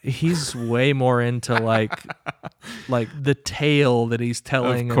 But he's way more into like the tale that he's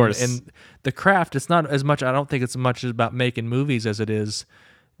telling, of course. And the craft. It's not as much. I don't think it's as much about making movies as it is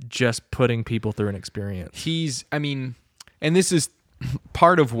just putting people through an experience. And this is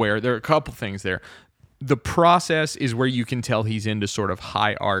part of where there are a couple things there. The process is where you can tell he's into sort of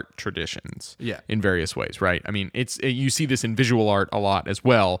high art traditions in various ways, right? I mean, you see this in visual art a lot as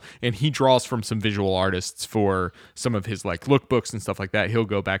well, and he draws from some visual artists for some of his like lookbooks and stuff like that. He'll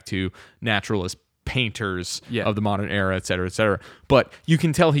go back to naturalist painters of the modern era, et cetera, et cetera. But you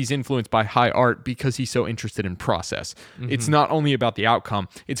can tell he's influenced by high art because he's so interested in process. Mm-hmm. It's not only about the outcome,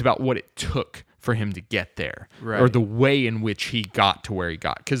 it's about what it took for him to get there, or the way in which he got to where he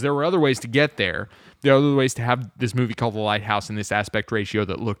got. Because there were other ways to get there. There are other ways to have this movie called The Lighthouse in this aspect ratio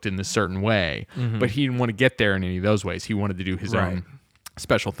that looked in this certain way. Mm-hmm. But he didn't want to get there in any of those ways. He wanted to do his own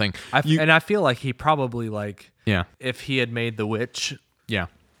special thing. And I feel like he probably if he had made The Witch,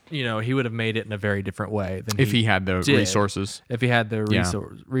 he would have made it in a very different way than if he had the resources. If he had the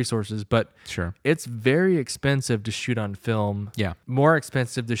resources, but it's very expensive to shoot on film. Yeah, more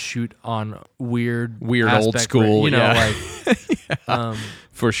expensive to shoot on weird old school.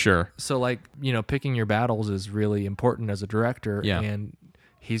 For sure. So picking your battles is really important as a director. Yeah, and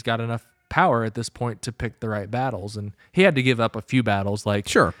he's got enough power at this point to pick the right battles, and he had to give up a few battles.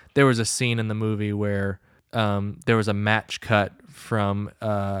 There was a scene in the movie where there was a match cut from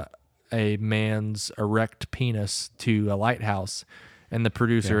a man's erect penis to a lighthouse, and the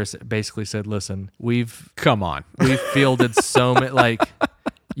producer basically said, "Listen, we've fielded so many.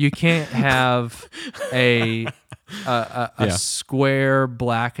 You can't have a square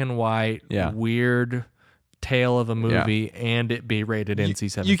black and white weird tale of a movie and it be rated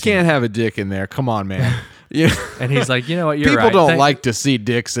NC-17. You can't have a dick in there. Come on, man." And he's like, you know what? You're People right. People don't like to see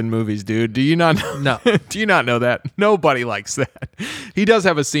dicks in movies, dude. Do you not? No. Do you not know that? Nobody likes that. He does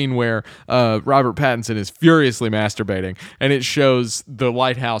have a scene where Robert Pattinson is furiously masturbating, and it shows the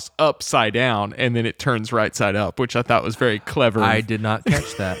lighthouse upside down, and then it turns right side up, which I thought was very clever. I did not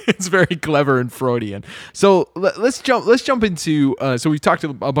catch that. It's very clever and Freudian. So let's jump into. So we've talked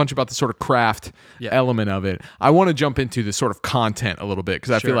a bunch about the sort of craft element of it. I want to jump into the sort of content a little bit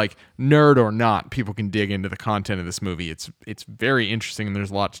because I feel like nerd or not, people can dig into the content of this movie. It's very interesting and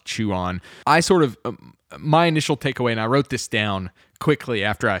there's a lot to chew on. I sort of my initial takeaway, and I wrote this down quickly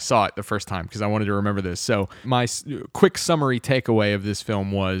after I saw it the first time because I wanted to remember this. So my quick summary takeaway of this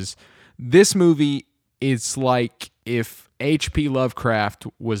film was this movie is like if H.P. Lovecraft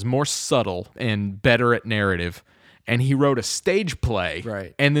was more subtle and better at narrative, and he wrote a stage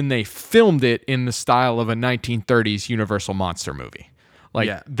play, and then they filmed it in the style of a 1930s Universal monster movie.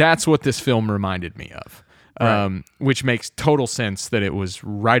 That's what this film reminded me of, which makes total sense that it was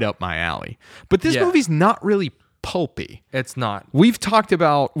right up my alley. But this movie's not really pulpy. It's not. We've talked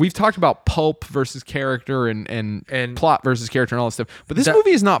about pulp versus character and plot versus character and all that stuff. But this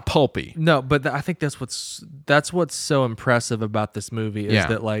movie is not pulpy. No, but I think that's what's so impressive about this movie is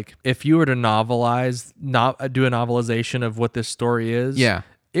that if you were to do a novelization of what this story is,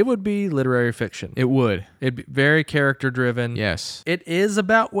 it would be literary fiction. It would. It'd be very character driven. Yes. It is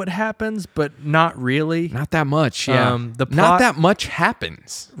about what happens, but not really. Not that much. Yeah. The plot, not that much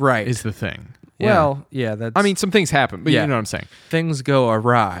happens. Right. Is the thing. Well, that's... I mean, some things happen, but you know what I'm saying. Things go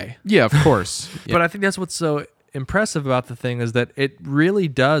awry. Yeah, of course. But I think that's what's so impressive about the thing is that it really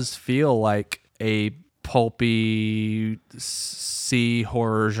does feel like a pulpy C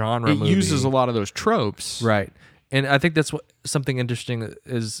horror genre movie. It uses a lot of those tropes. Right. And I think that's something interesting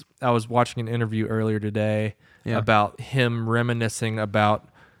is I was watching an interview earlier today about him reminiscing about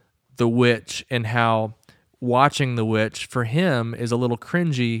The Witch and how watching The Witch for him is a little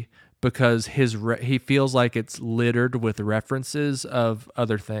cringy because he feels like it's littered with references of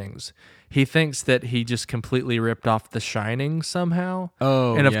other things. He thinks that he just completely ripped off The Shining somehow.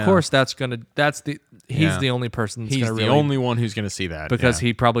 Oh, and of course he's the only person that's he's gonna the only one who's going to see that because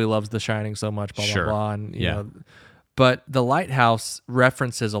he probably loves The Shining so much. Blah Sure. blah blah. And, you know, but The Lighthouse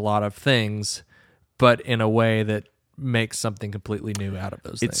references a lot of things, but in a way that makes something completely new out of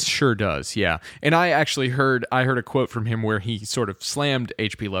those things. It sure does, yeah. And I actually heard a quote from him where he sort of slammed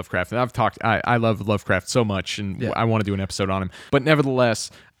H.P. Lovecraft. And I love Lovecraft so much, and I want to do an episode on him. But nevertheless,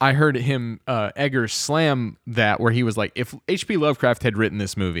 I heard him, Eggers, slam that, where he was like, if H.P. Lovecraft had written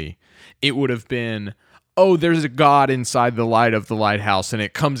this movie, it would have been, oh, there's a god inside the light of the lighthouse, and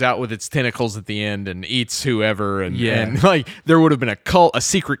it comes out with its tentacles at the end and eats whoever, and like there would have been a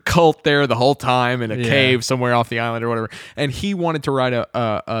secret cult there the whole time in a cave somewhere off the island or whatever. And he wanted to write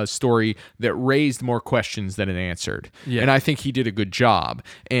a story that raised more questions than it answered. Yeah. And I think he did a good job.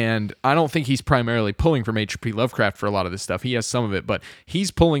 And I don't think he's primarily pulling from H.P. Lovecraft for a lot of this stuff. He has some of it, but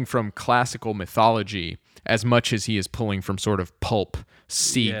he's pulling from classical mythology as much as he is pulling from sort of pulp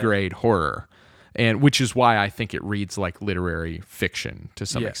C-grade horror. And which is why I think it reads like literary fiction to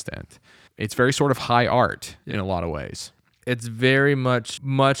some extent. It's very sort of high art in a lot of ways. It's very much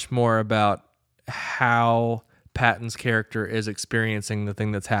more about how Patton's character is experiencing the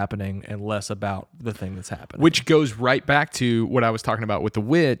thing that's happening and less about the thing that's happening. Which goes right back to what I was talking about with The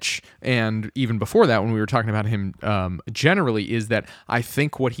Witch, and even before that when we were talking about him generally, is that I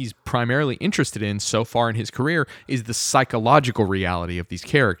think what he's primarily interested in so far in his career is the psychological reality of these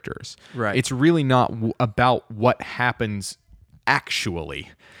characters. Right. It's really not about what happens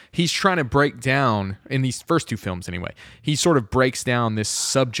actually. He's trying to break down, in these first two films anyway, he sort of breaks down this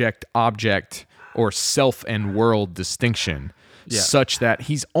subject-object or self and world distinction such that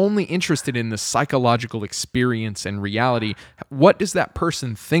he's only interested in the psychological experience and reality. What does that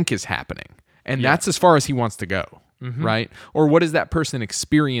person think is happening? And that's as far as he wants to go, right? Or what is that person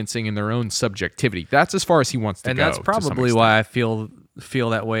experiencing in their own subjectivity? That's as far as he wants to go. And that's probably why I feel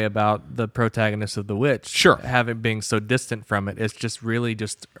that way about the protagonist of The Witch. Sure. Being so distant from it. It's just really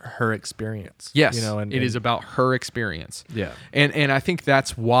just her experience. Yes, you know, it is about her experience. Yeah. And I think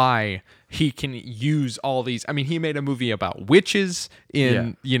that's why he can use all these. I mean, he made a movie about witches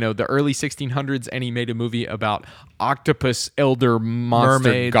in the early 1600s, and he made a movie about octopus elder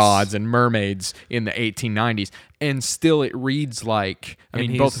monster gods and mermaids in the 1890s. And still it reads like,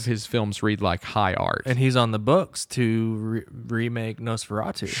 both of his films read like high art. And he's on the books to remake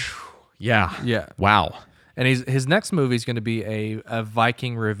Nosferatu. Yeah. Wow. And his next movie is going to be a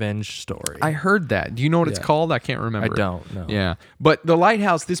Viking revenge story. I heard that. Do you know what it's called? I can't remember. I don't know. Yeah. But The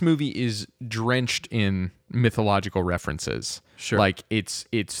Lighthouse, this movie is drenched in mythological references. Sure. Like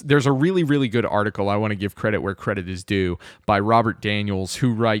there's a really, really good article, I want to give credit where credit is due, by Robert Daniels,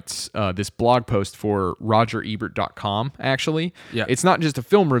 who writes this blog post for RogerEbert.com, actually. Yeah. It's not just a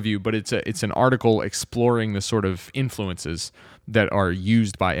film review, but it's an article exploring the sort of influences that are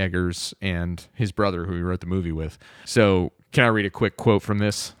used by Eggers and his brother, who he wrote the movie with. So can I read a quick quote from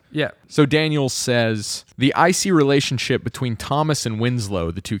this? Yeah. So Daniels says, the icy relationship between Thomas and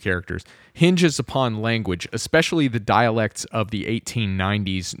Winslow, the two characters, hinges upon language, especially the dialects of the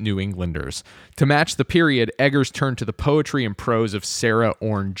 1890s New Englanders. To match the period, Eggers turned to the poetry and prose of Sarah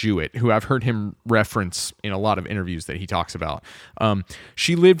Orne Jewett, who I've heard him reference in a lot of interviews that he talks about.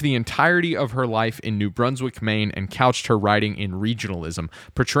 She lived the entirety of her life in New Brunswick, Maine, and couched her writing in regionalism,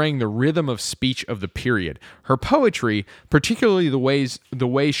 portraying the rhythm of speech of the period. Her poetry, particularly the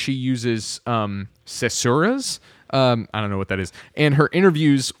way she uses caesuras, I don't know what that is, and her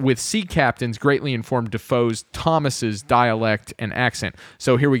interviews with sea captains greatly informed Defoe's Thomas's dialect and accent.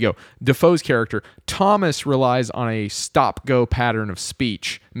 So here we go. Defoe's character, Thomas, relies on a stop-go pattern of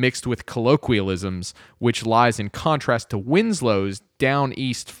speech mixed with colloquialisms, which lies in contrast to Winslow's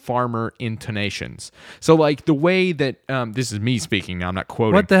down-east farmer intonations. So like the way that, this is me speaking now, I'm not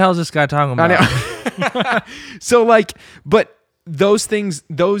quoting. What the hell is this guy talking about? I know. So like, but those things,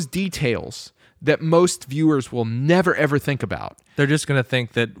 those details that most viewers will never, ever think about. They're just going to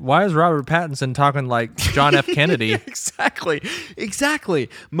think that, why is Robert Pattinson talking like John F. Kennedy? Exactly.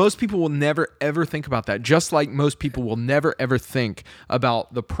 Most people will never, ever think about that. Just like most people will never, ever think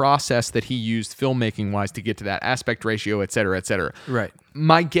about the process that he used filmmaking-wise to get to that aspect ratio, et cetera, et cetera. Right.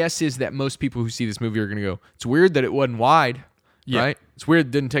 My guess is that most people who see this movie are going to go, it's weird that it wasn't wide, right? It's weird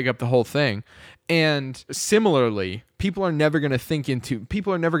it didn't take up the whole thing. And similarly, people are never going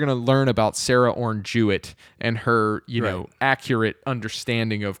to learn about Sarah Orne Jewett and her, accurate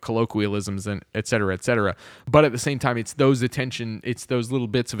understanding of colloquialisms and et cetera, et cetera. But at the same time, it's those little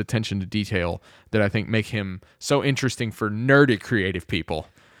bits of attention to detail that I think make him so interesting for nerdy creative people.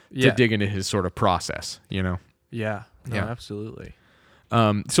 to dig into his sort of process, Yeah. No, absolutely.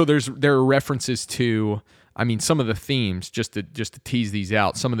 So there are references to, I mean, some of the themes, just to tease these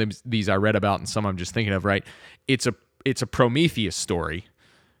out. Some of these I read about, and some I'm just thinking of. Right, it's a Prometheus story,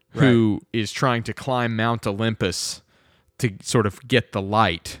 who is trying to climb Mount Olympus to sort of get the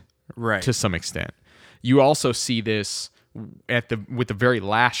light, to some extent. You also see this with the very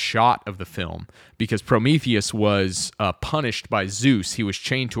last shot of the film, because Prometheus was punished by Zeus. He was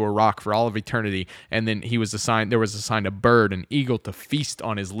chained to a rock for all of eternity, and then there was assigned a bird, an eagle, to feast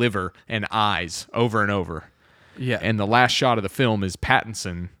on his liver and eyes over and over. Yeah. And the last shot of the film is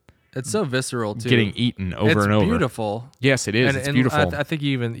Pattinson. It's so visceral too. Getting eaten over and over. It's beautiful. Yes, it is. It's beautiful. I think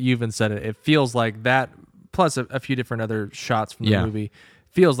you even said it. It feels like that, plus a few different other shots from the movie.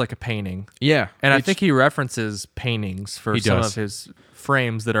 Feels like a painting. Yeah. And I think he references paintings for some of his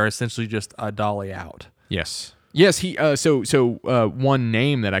frames that are essentially just a dolly out. Yes. Yes, he one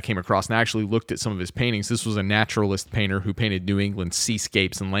name that I came across, and I actually looked at some of his paintings. This was a naturalist painter who painted New England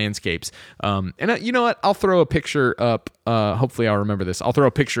seascapes and landscapes. You know what? I'll throw a picture up. Hopefully I'll remember this. I'll throw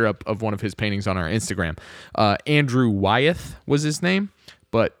a picture up of one of his paintings on our Instagram. Andrew Wyeth was his name,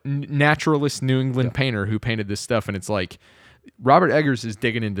 but naturalist New England painter who painted this stuff, and it's like, Robert Eggers is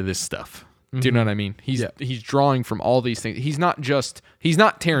digging into this stuff. Do you know what I mean? He's drawing from all these things. He's not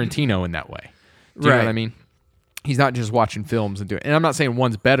Tarantino in that way. Do you know what I mean? He's not just watching films and doing. And I'm not saying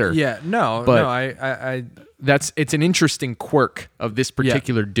one's better. Yeah, no. It's an interesting quirk of this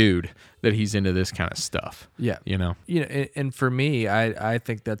particular dude that he's into this kind of stuff. Yeah, and for me, I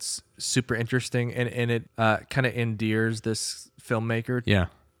think that's super interesting, and it kind of endears this filmmaker. Yeah.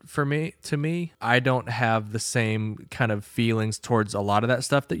 To me, I don't have the same kind of feelings towards a lot of that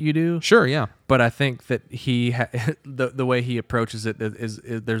stuff that you do. Sure, yeah. But I think that he, the way he approaches it is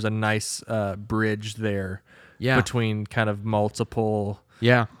there's a nice bridge there between kind of multiple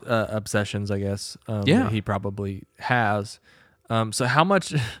obsessions, I guess, that he probably has. So how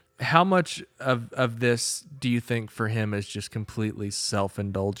much of this do you think for him is just completely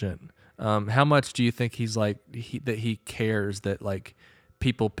self-indulgent? How much do you think he's like, that he cares that like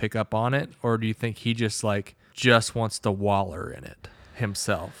people pick up on it, or do you think he just wants to waller in it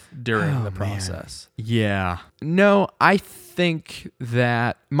himself during the process? Man. Yeah. No, I think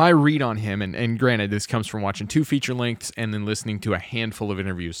that my read on him, and granted, this comes from watching 2 feature lengths and then listening to a handful of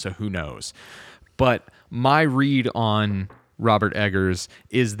interviews, so who knows? But my read on Robert Eggers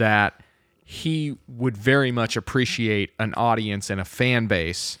is that he would very much appreciate an audience and a fan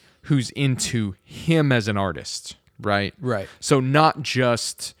base who's into him as an artist. Right? So not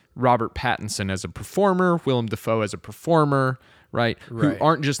just Robert Pattinson as a performer, Willem Dafoe as a performer, right? Who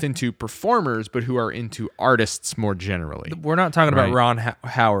aren't just into performers, but who are into artists more generally. We're not talking about Ron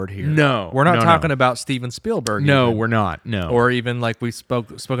Howard here. No. We're not talking about Steven Spielberg. No, we're not. No. Or even like we've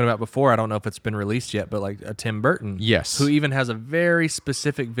spoken about before, I don't know if it's been released yet, but like a Tim Burton. Yes. Who even has a very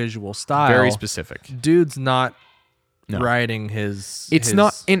specific visual style. Very specific. Dude's not writing his. It's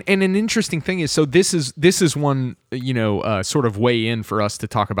not, and an interesting thing is, so this is one sort of way in for us to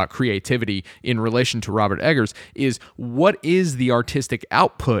talk about creativity in relation to Robert Eggers. Is what is the artistic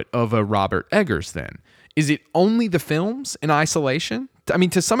output of a Robert Eggers then? Is it only the films in isolation? I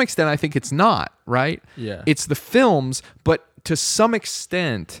mean, to some extent, I think it's not, right? Yeah. It's the films, but to some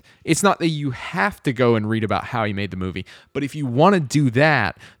extent, it's not that you have to go and read about how he made the movie, but if you want to do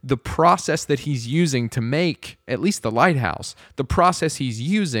that, the process that he's using to make at least The Lighthouse, the process he's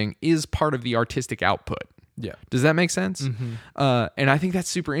using is part of the artistic output. Yeah. Does that make sense? Mm-hmm. And I think that's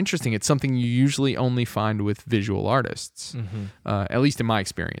super interesting. It's something you usually only find with visual artists, at least in my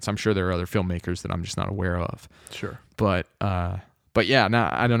experience. I'm sure there are other filmmakers that I'm just not aware of. Sure. But yeah, no,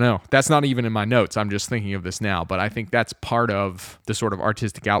 I don't know. That's not even in my notes. I'm just thinking of this now. But I think that's part of the sort of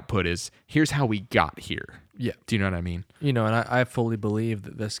artistic output is here's how we got here. Yeah. Do you know what I mean? And I fully believe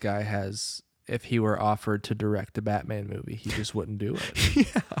that this guy has, if he were offered to direct a Batman movie, he just wouldn't do it.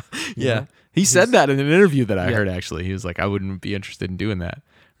 Yeah. He said that in an interview that I heard, actually. He was like, I wouldn't be interested in doing that.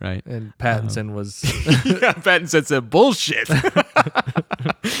 Right. And Pattinson was. Pattinson said bullshit.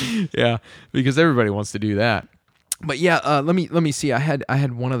 Yeah. Because everybody wants to do that. But yeah, let me see. I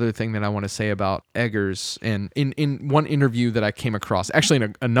had one other thing that I want to say about Eggers, and in one interview that I came across, actually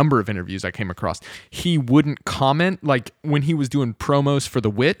in a number of interviews I came across, he wouldn't comment. Like when he was doing promos for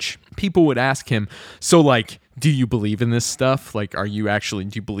The Witch, people would ask him, so like, do you believe in this stuff? Like, do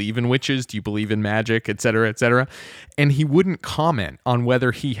you believe in witches? Do you believe in magic, et cetera, et cetera? And he wouldn't comment on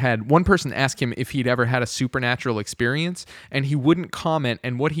whether one person asked him if he'd ever had a supernatural experience, and he wouldn't comment.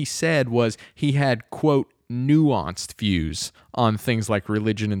 And what he said was he had, quote, nuanced views on things like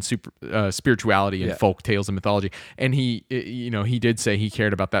religion and spirituality and folk tales and mythology. And he did say he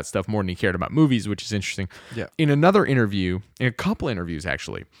cared about that stuff more than he cared about movies, which is interesting. Yeah. In another interview, in a couple interviews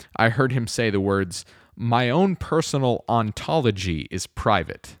actually, I heard him say the words, "My own personal ontology is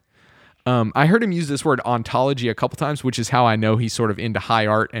private." I heard him use this word ontology a couple times, which is how I know he's sort of into high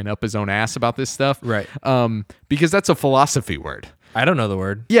art and up his own ass about this stuff. Right. Because that's a philosophy word. I don't know the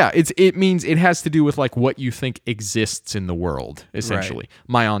word. Yeah, it means it has to do with like what you think exists in the world, essentially. Right.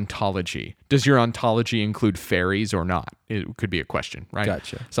 My ontology. Does your ontology include fairies or not? It could be a question, right?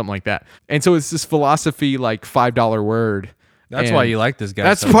 Gotcha. Something like that. And so it's this philosophy like $5 word. That's why you like this guy.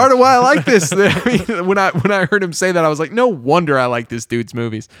 That's so part much. of why I like this. I mean, when I heard him say that, I was like, no wonder I like this dude's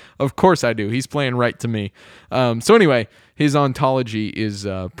movies. Of course I do. He's playing right to me. So anyway, his ontology is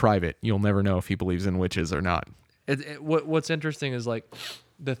private. You'll never know if he believes in witches or not. What's interesting is like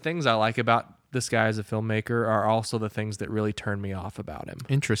the things I like about this guy as a filmmaker are also the things that really turn me off about him.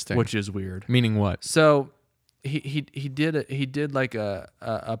 Interesting. Which is weird. Meaning what? So he did like a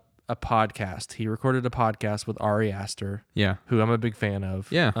podcast. He recorded a podcast with Ari Aster. Yeah. Who I'm a big fan of.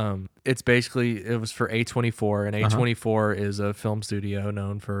 Yeah. It was for A24, and A24 is a film studio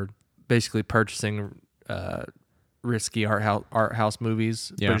known for basically purchasing risky art house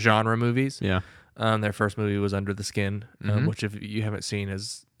movies, but genre movies. Yeah. Their first movie was Under the Skin, which if you haven't seen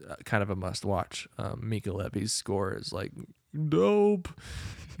is kind of a must watch. Mika Levy's score is like dope.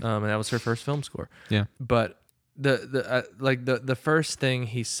 And that was her first film score. Yeah. But the first thing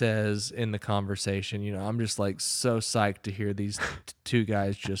he says in the conversation, I'm just like so psyched to hear these two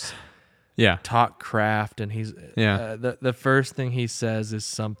guys just talk craft. And he's the first thing he says is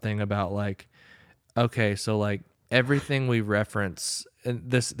something about like, okay, so like everything we reference, and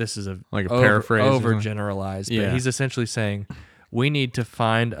this is a paraphrase, overgeneralized, but he's essentially saying we need to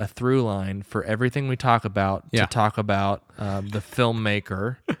find a through line for everything we talk about to talk about the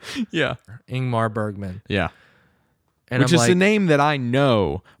filmmaker, Ingmar Bergman. Yeah. And which is a name that I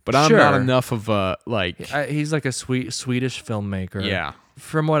know, but I'm not enough of a like. He's like a Swedish filmmaker. Yeah.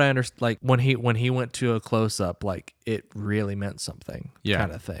 From what I understand, like when he went to a close up, like it really meant something.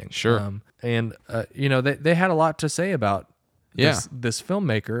 Kind of thing. Sure. And they had a lot to say about this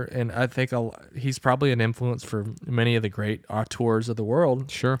filmmaker, and I think he's probably an influence for many of the great auteurs of the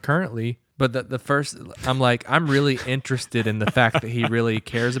world. Sure. Currently. But the first, I'm really interested in the fact that he really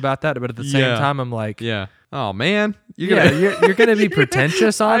cares about that. But at the same time, I'm like, oh man, you're gonna be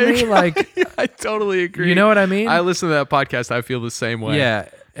pretentious on me. Like, I totally agree. You know what I mean? I listen to that podcast. I feel the same way. Yeah,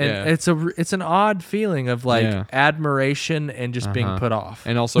 and it's an odd feeling of like admiration and just being put off,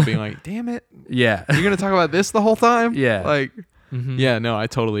 and also being like, damn it, you're gonna talk about this the whole time. Like. Mm-hmm. Yeah, no, I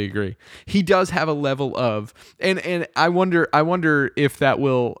totally agree. He does have a level of, and I wonder if that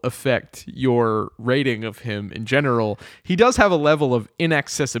will affect your rating of him in general. He does have a level of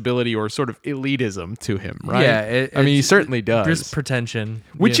inaccessibility or sort of elitism to him, right? Yeah, I mean, he certainly does. There's pretension,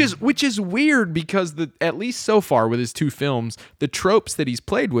 which is weird because at least so far with his two films, the tropes that he's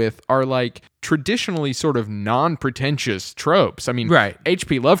played with are like traditionally sort of non-pretentious tropes. I mean, right.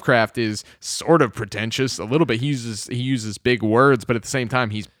 H.P. Lovecraft is sort of pretentious a little bit. He uses big words, but at the same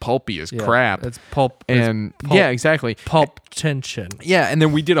time, he's pulpy as crap. It's pulp. And it's pulp, exactly. Pulp tension. Yeah, and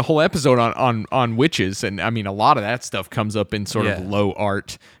then we did a whole episode on witches, and I mean, a lot of that stuff comes up in sort of low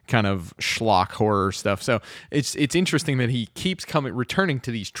art kind of schlock horror stuff. So it's interesting that he keeps returning to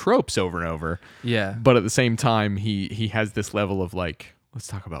these tropes over and over. Yeah. But at the same time, he has this level of like, let's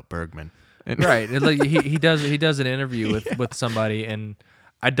talk about Bergman. Right. Like he does an interview with somebody, and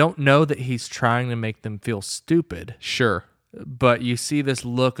I don't know that he's trying to make them feel stupid. Sure. But you see this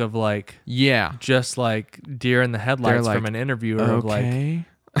look of like, just like deer in the headlights from an interviewer of like,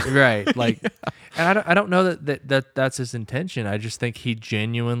 right, like, and I don't know that's his intention. I just think he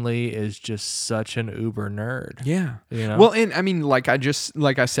genuinely is just such an uber nerd. Yeah. You know? Well, and I mean, like I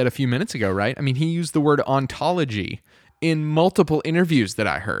said a few minutes ago, right? I mean, he used the word ontology in multiple interviews that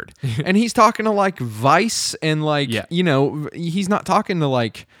I heard. And he's talking to like Vice and like, he's not talking to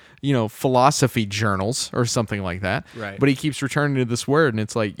like, philosophy journals or something like that. Right. But he keeps returning to this word, and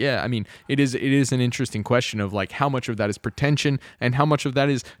it's like, I mean, it is an interesting question of like how much of that is pretension and how much of that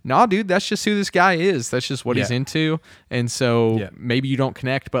is, nah, dude, that's just who this guy is. That's just what he's into. And so maybe you don't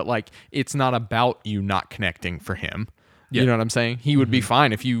connect, but like it's not about you not connecting for him. You know what I'm saying? He would be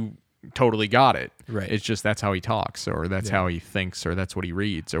fine if you totally got it. Right. It's just that's how he talks, or that's how he thinks, or that's what he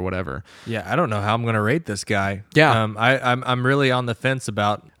reads, or whatever. Yeah, I don't know how I'm gonna rate this guy. Yeah. I'm really on the fence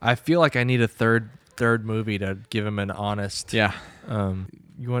about. I feel like I need a third movie to give him an honest. Yeah.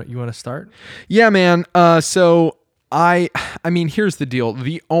 You want to start? Yeah, man. So I mean, here's the deal.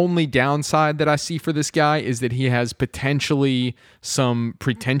 The only downside that I see for this guy is that he has potentially some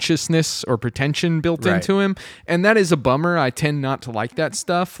pretentiousness or pretension built into him, and that is a bummer. I tend not to like that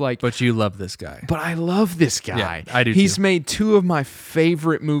stuff. But you love this guy. But I love this guy. Yeah, I do. He's made 2 of my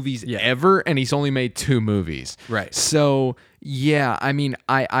favorite movies ever, and he's only made 2 movies. Right. So yeah, I mean,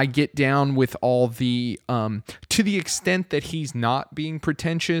 I get down with all the to the extent that he's not being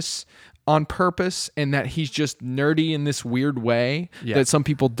pretentious on purpose and that he's just nerdy in this weird way that some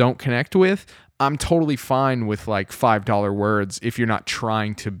people don't connect with. I'm totally fine with like $5 words if you're not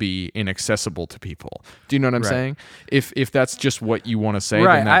trying to be inaccessible to people. Do you know what I'm saying? If that's just what you want to say,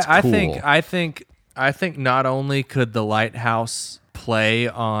 then that's cool. I think not only could The Lighthouse play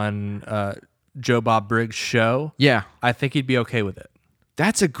on Joe Bob Briggs' show, I think he'd be okay with it.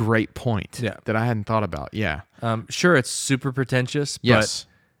 That's a great point that I hadn't thought about. Yeah. Sure, it's super pretentious, but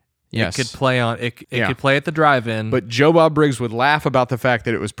it could play on it could play at the drive-in. But Joe Bob Briggs would laugh about the fact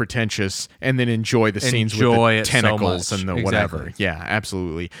that it was pretentious and then enjoy the scenes with the tentacles and the whatever. Yeah,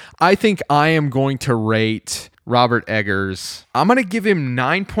 absolutely. I think I am going to rate Robert Eggers. I'm going to give him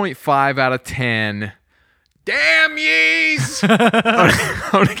 9.5 out of 10. Damn yees! I'm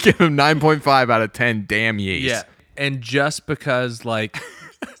going to give him 9.5 out of 10 damn yees. Yeah. And just because, like,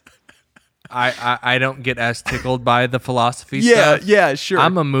 I don't get as tickled by the philosophy stuff. Yeah, sure.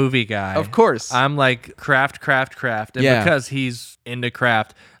 I'm a movie guy. Of course. I'm like craft. And because he's into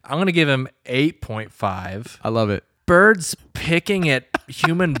craft, I'm going to give him 8.5. I love it. Birds picking at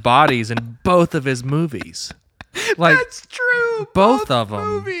human bodies in both of his movies. Like, that's true. Both of them.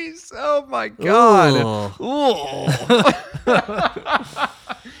 Movies. Oh my God.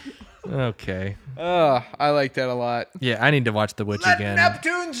 Okay. I like that a lot. Yeah, I need to watch The Witch again.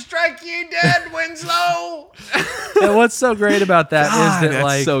 Neptune strike ye dead, Winslow. And what's so great about that is that, that's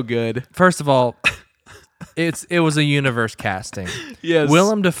like, so good. First of all, it was a universe casting. Yes.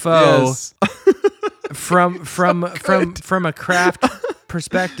 Willem Dafoe, from a craft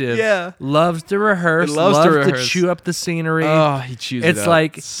perspective, loves to rehearse, loves to chew up the scenery. Oh, he chews it up. It's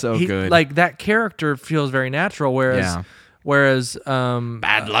like so good. Like, that character feels very natural, whereas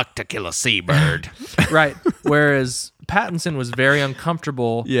bad luck to kill a seabird. Right. Whereas Pattinson was very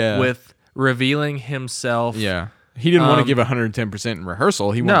uncomfortable with revealing himself. Yeah. He didn't want to give 110% in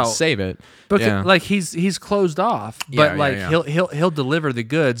rehearsal. He wanted to save it. But like he's closed off. But he'll deliver the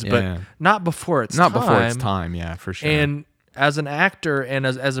goods, but not before it's time. Not before it's time, yeah, for sure. And as an actor and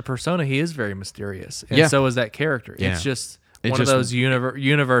as a persona, he is very mysterious. And so is that character. Yeah. It's just one of those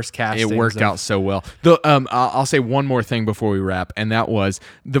universe castings. It worked out so well. I'll say one more thing before we wrap, and that was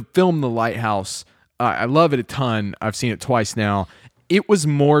the film The Lighthouse. I love it a ton. I've seen it twice now. It was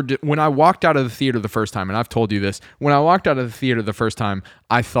more when I walked out of the theater the first time, and I've told you this, when I walked out of the theater the first time,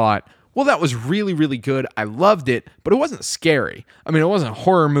 I thought, well, that was really, really good. I loved it, but it wasn't scary. I mean, it wasn't a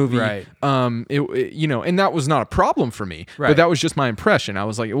horror movie. Right. And that was not a problem for me. Right. But that was just my impression. I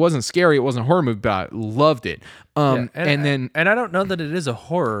was like, it wasn't scary. It wasn't a horror movie, but I loved it. And I don't know that it is a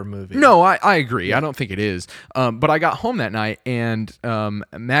horror movie. No, I agree. Yeah. I don't think it is. But I got home that night, and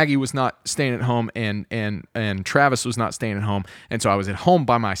Maggie was not staying at home, and Travis was not staying at home, and so I was at home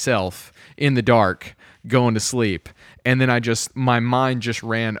by myself in the dark, going to sleep. And then my mind just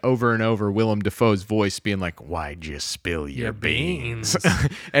ran over and over Willem Dafoe's voice being like, why'd you spill your beans?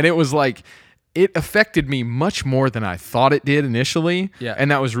 And it was like, it affected me much more than I thought it did initially. Yeah. And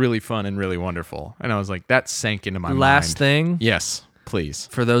that was really fun and really wonderful. And I was like, that sank into my mind. Last thing. Yes, please.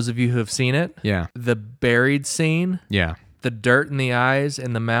 For those of you who have seen it. Yeah. The buried scene. Yeah. The dirt in the eyes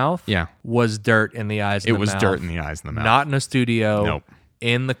and the mouth. Yeah. Was dirt in the eyes and the mouth. It was dirt in the eyes and the mouth. Not in a studio. Nope.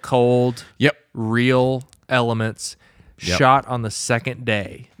 In the cold. Yep. Real elements. Yep. Shot on the second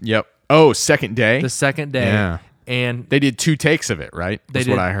day. Yep. Oh, second day? The second day. Yeah. And they did 2 takes of it, right? That's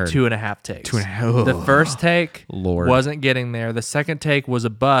what I heard. 2.5 takes. 2.5. The first take Lord. wasn't getting there. The second take was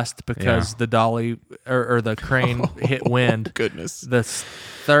a bust because the dolly or the crane hit wind. Goodness. The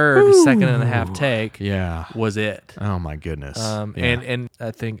third, second and a half take was it. Oh, my goodness. And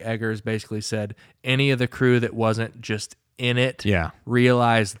I think Eggers basically said any of the crew that wasn't just in it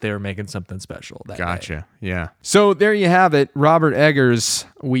realized they were making something special that day. Yeah. So there you have it. Robert Eggers,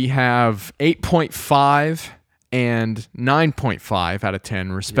 we have 8.5 and 9.5 out of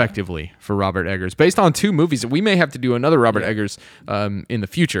 10 respectively for Robert Eggers, based on 2 movies. We may have to do another Robert Eggers in the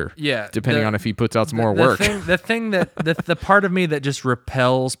future, depending on if he puts out some more work. The part of me that just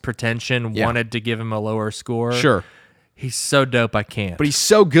repels pretension wanted to give him a lower score. Sure. He's so dope, I can't. But he's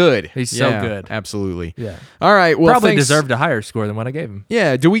so good. He's so good. Absolutely. Yeah. All right. Well, probably deserved a higher score than what I gave him.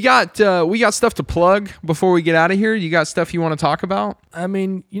 Yeah. Do we got stuff to plug before we get out of here? You got stuff you want to talk about? I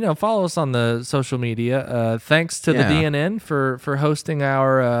mean, follow us on the social media. Thanks to the DNN for hosting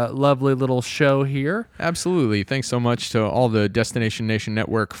our lovely little show here. Absolutely. Thanks so much to all the Destination Nation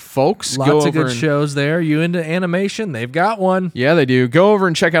Network folks. Lots of good shows there. You into animation? They've got one. Yeah, they do. Go over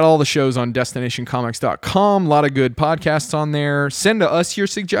and check out all the shows on DestinationComics.com. A lot of good podcasts on there. Send to us your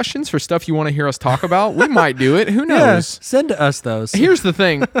suggestions for stuff you want to hear us talk about. We might do it. Who knows? Yeah, send to us those. Here's the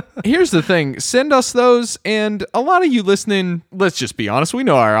thing. Send us those, and a lot of you listening, let's just be honest, we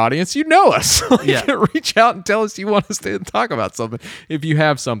know our audience. You know us. Reach out and tell us you want us to talk about something if you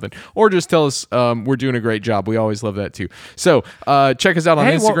have something. Or just tell us we're doing a great job. We always love that too. So check us out on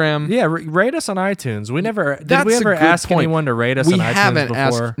Instagram. Rate us on iTunes. Did we ever ask anyone to rate us on iTunes before? We haven't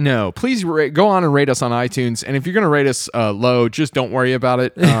asked. No, please go on and rate us on iTunes. And if you're going to rate us low, just don't worry about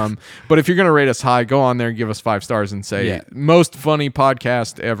it. But if you're going to rate us high, go on there and give us 5 stars and say most funny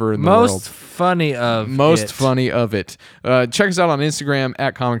podcast ever in the world. Most funny of it. Check us out on Instagram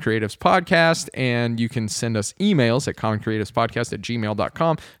at Common Creatives Podcast, and you can send us emails at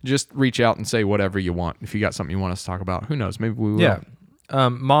commoncreativespodcast@gmail.com. Just reach out and say whatever you want. If you got something you want us to talk about, who knows? Maybe we will. Yeah.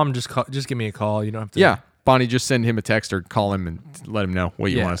 Mom, just give me a call. You don't have to. Yeah. Bonnie, just send him a text or call him and let him know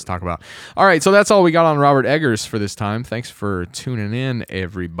what you want us to talk about. All right, so that's all we got on Robert Eggers for this time. Thanks for tuning in,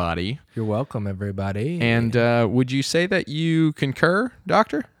 everybody. You're welcome, everybody. And would you say that you concur,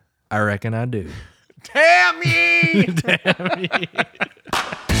 Doctor? I reckon I do. Damn ye! Damn ye!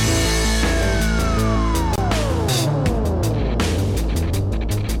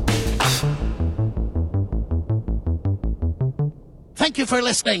 Thank you for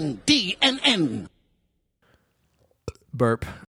listening, DNN. Burp.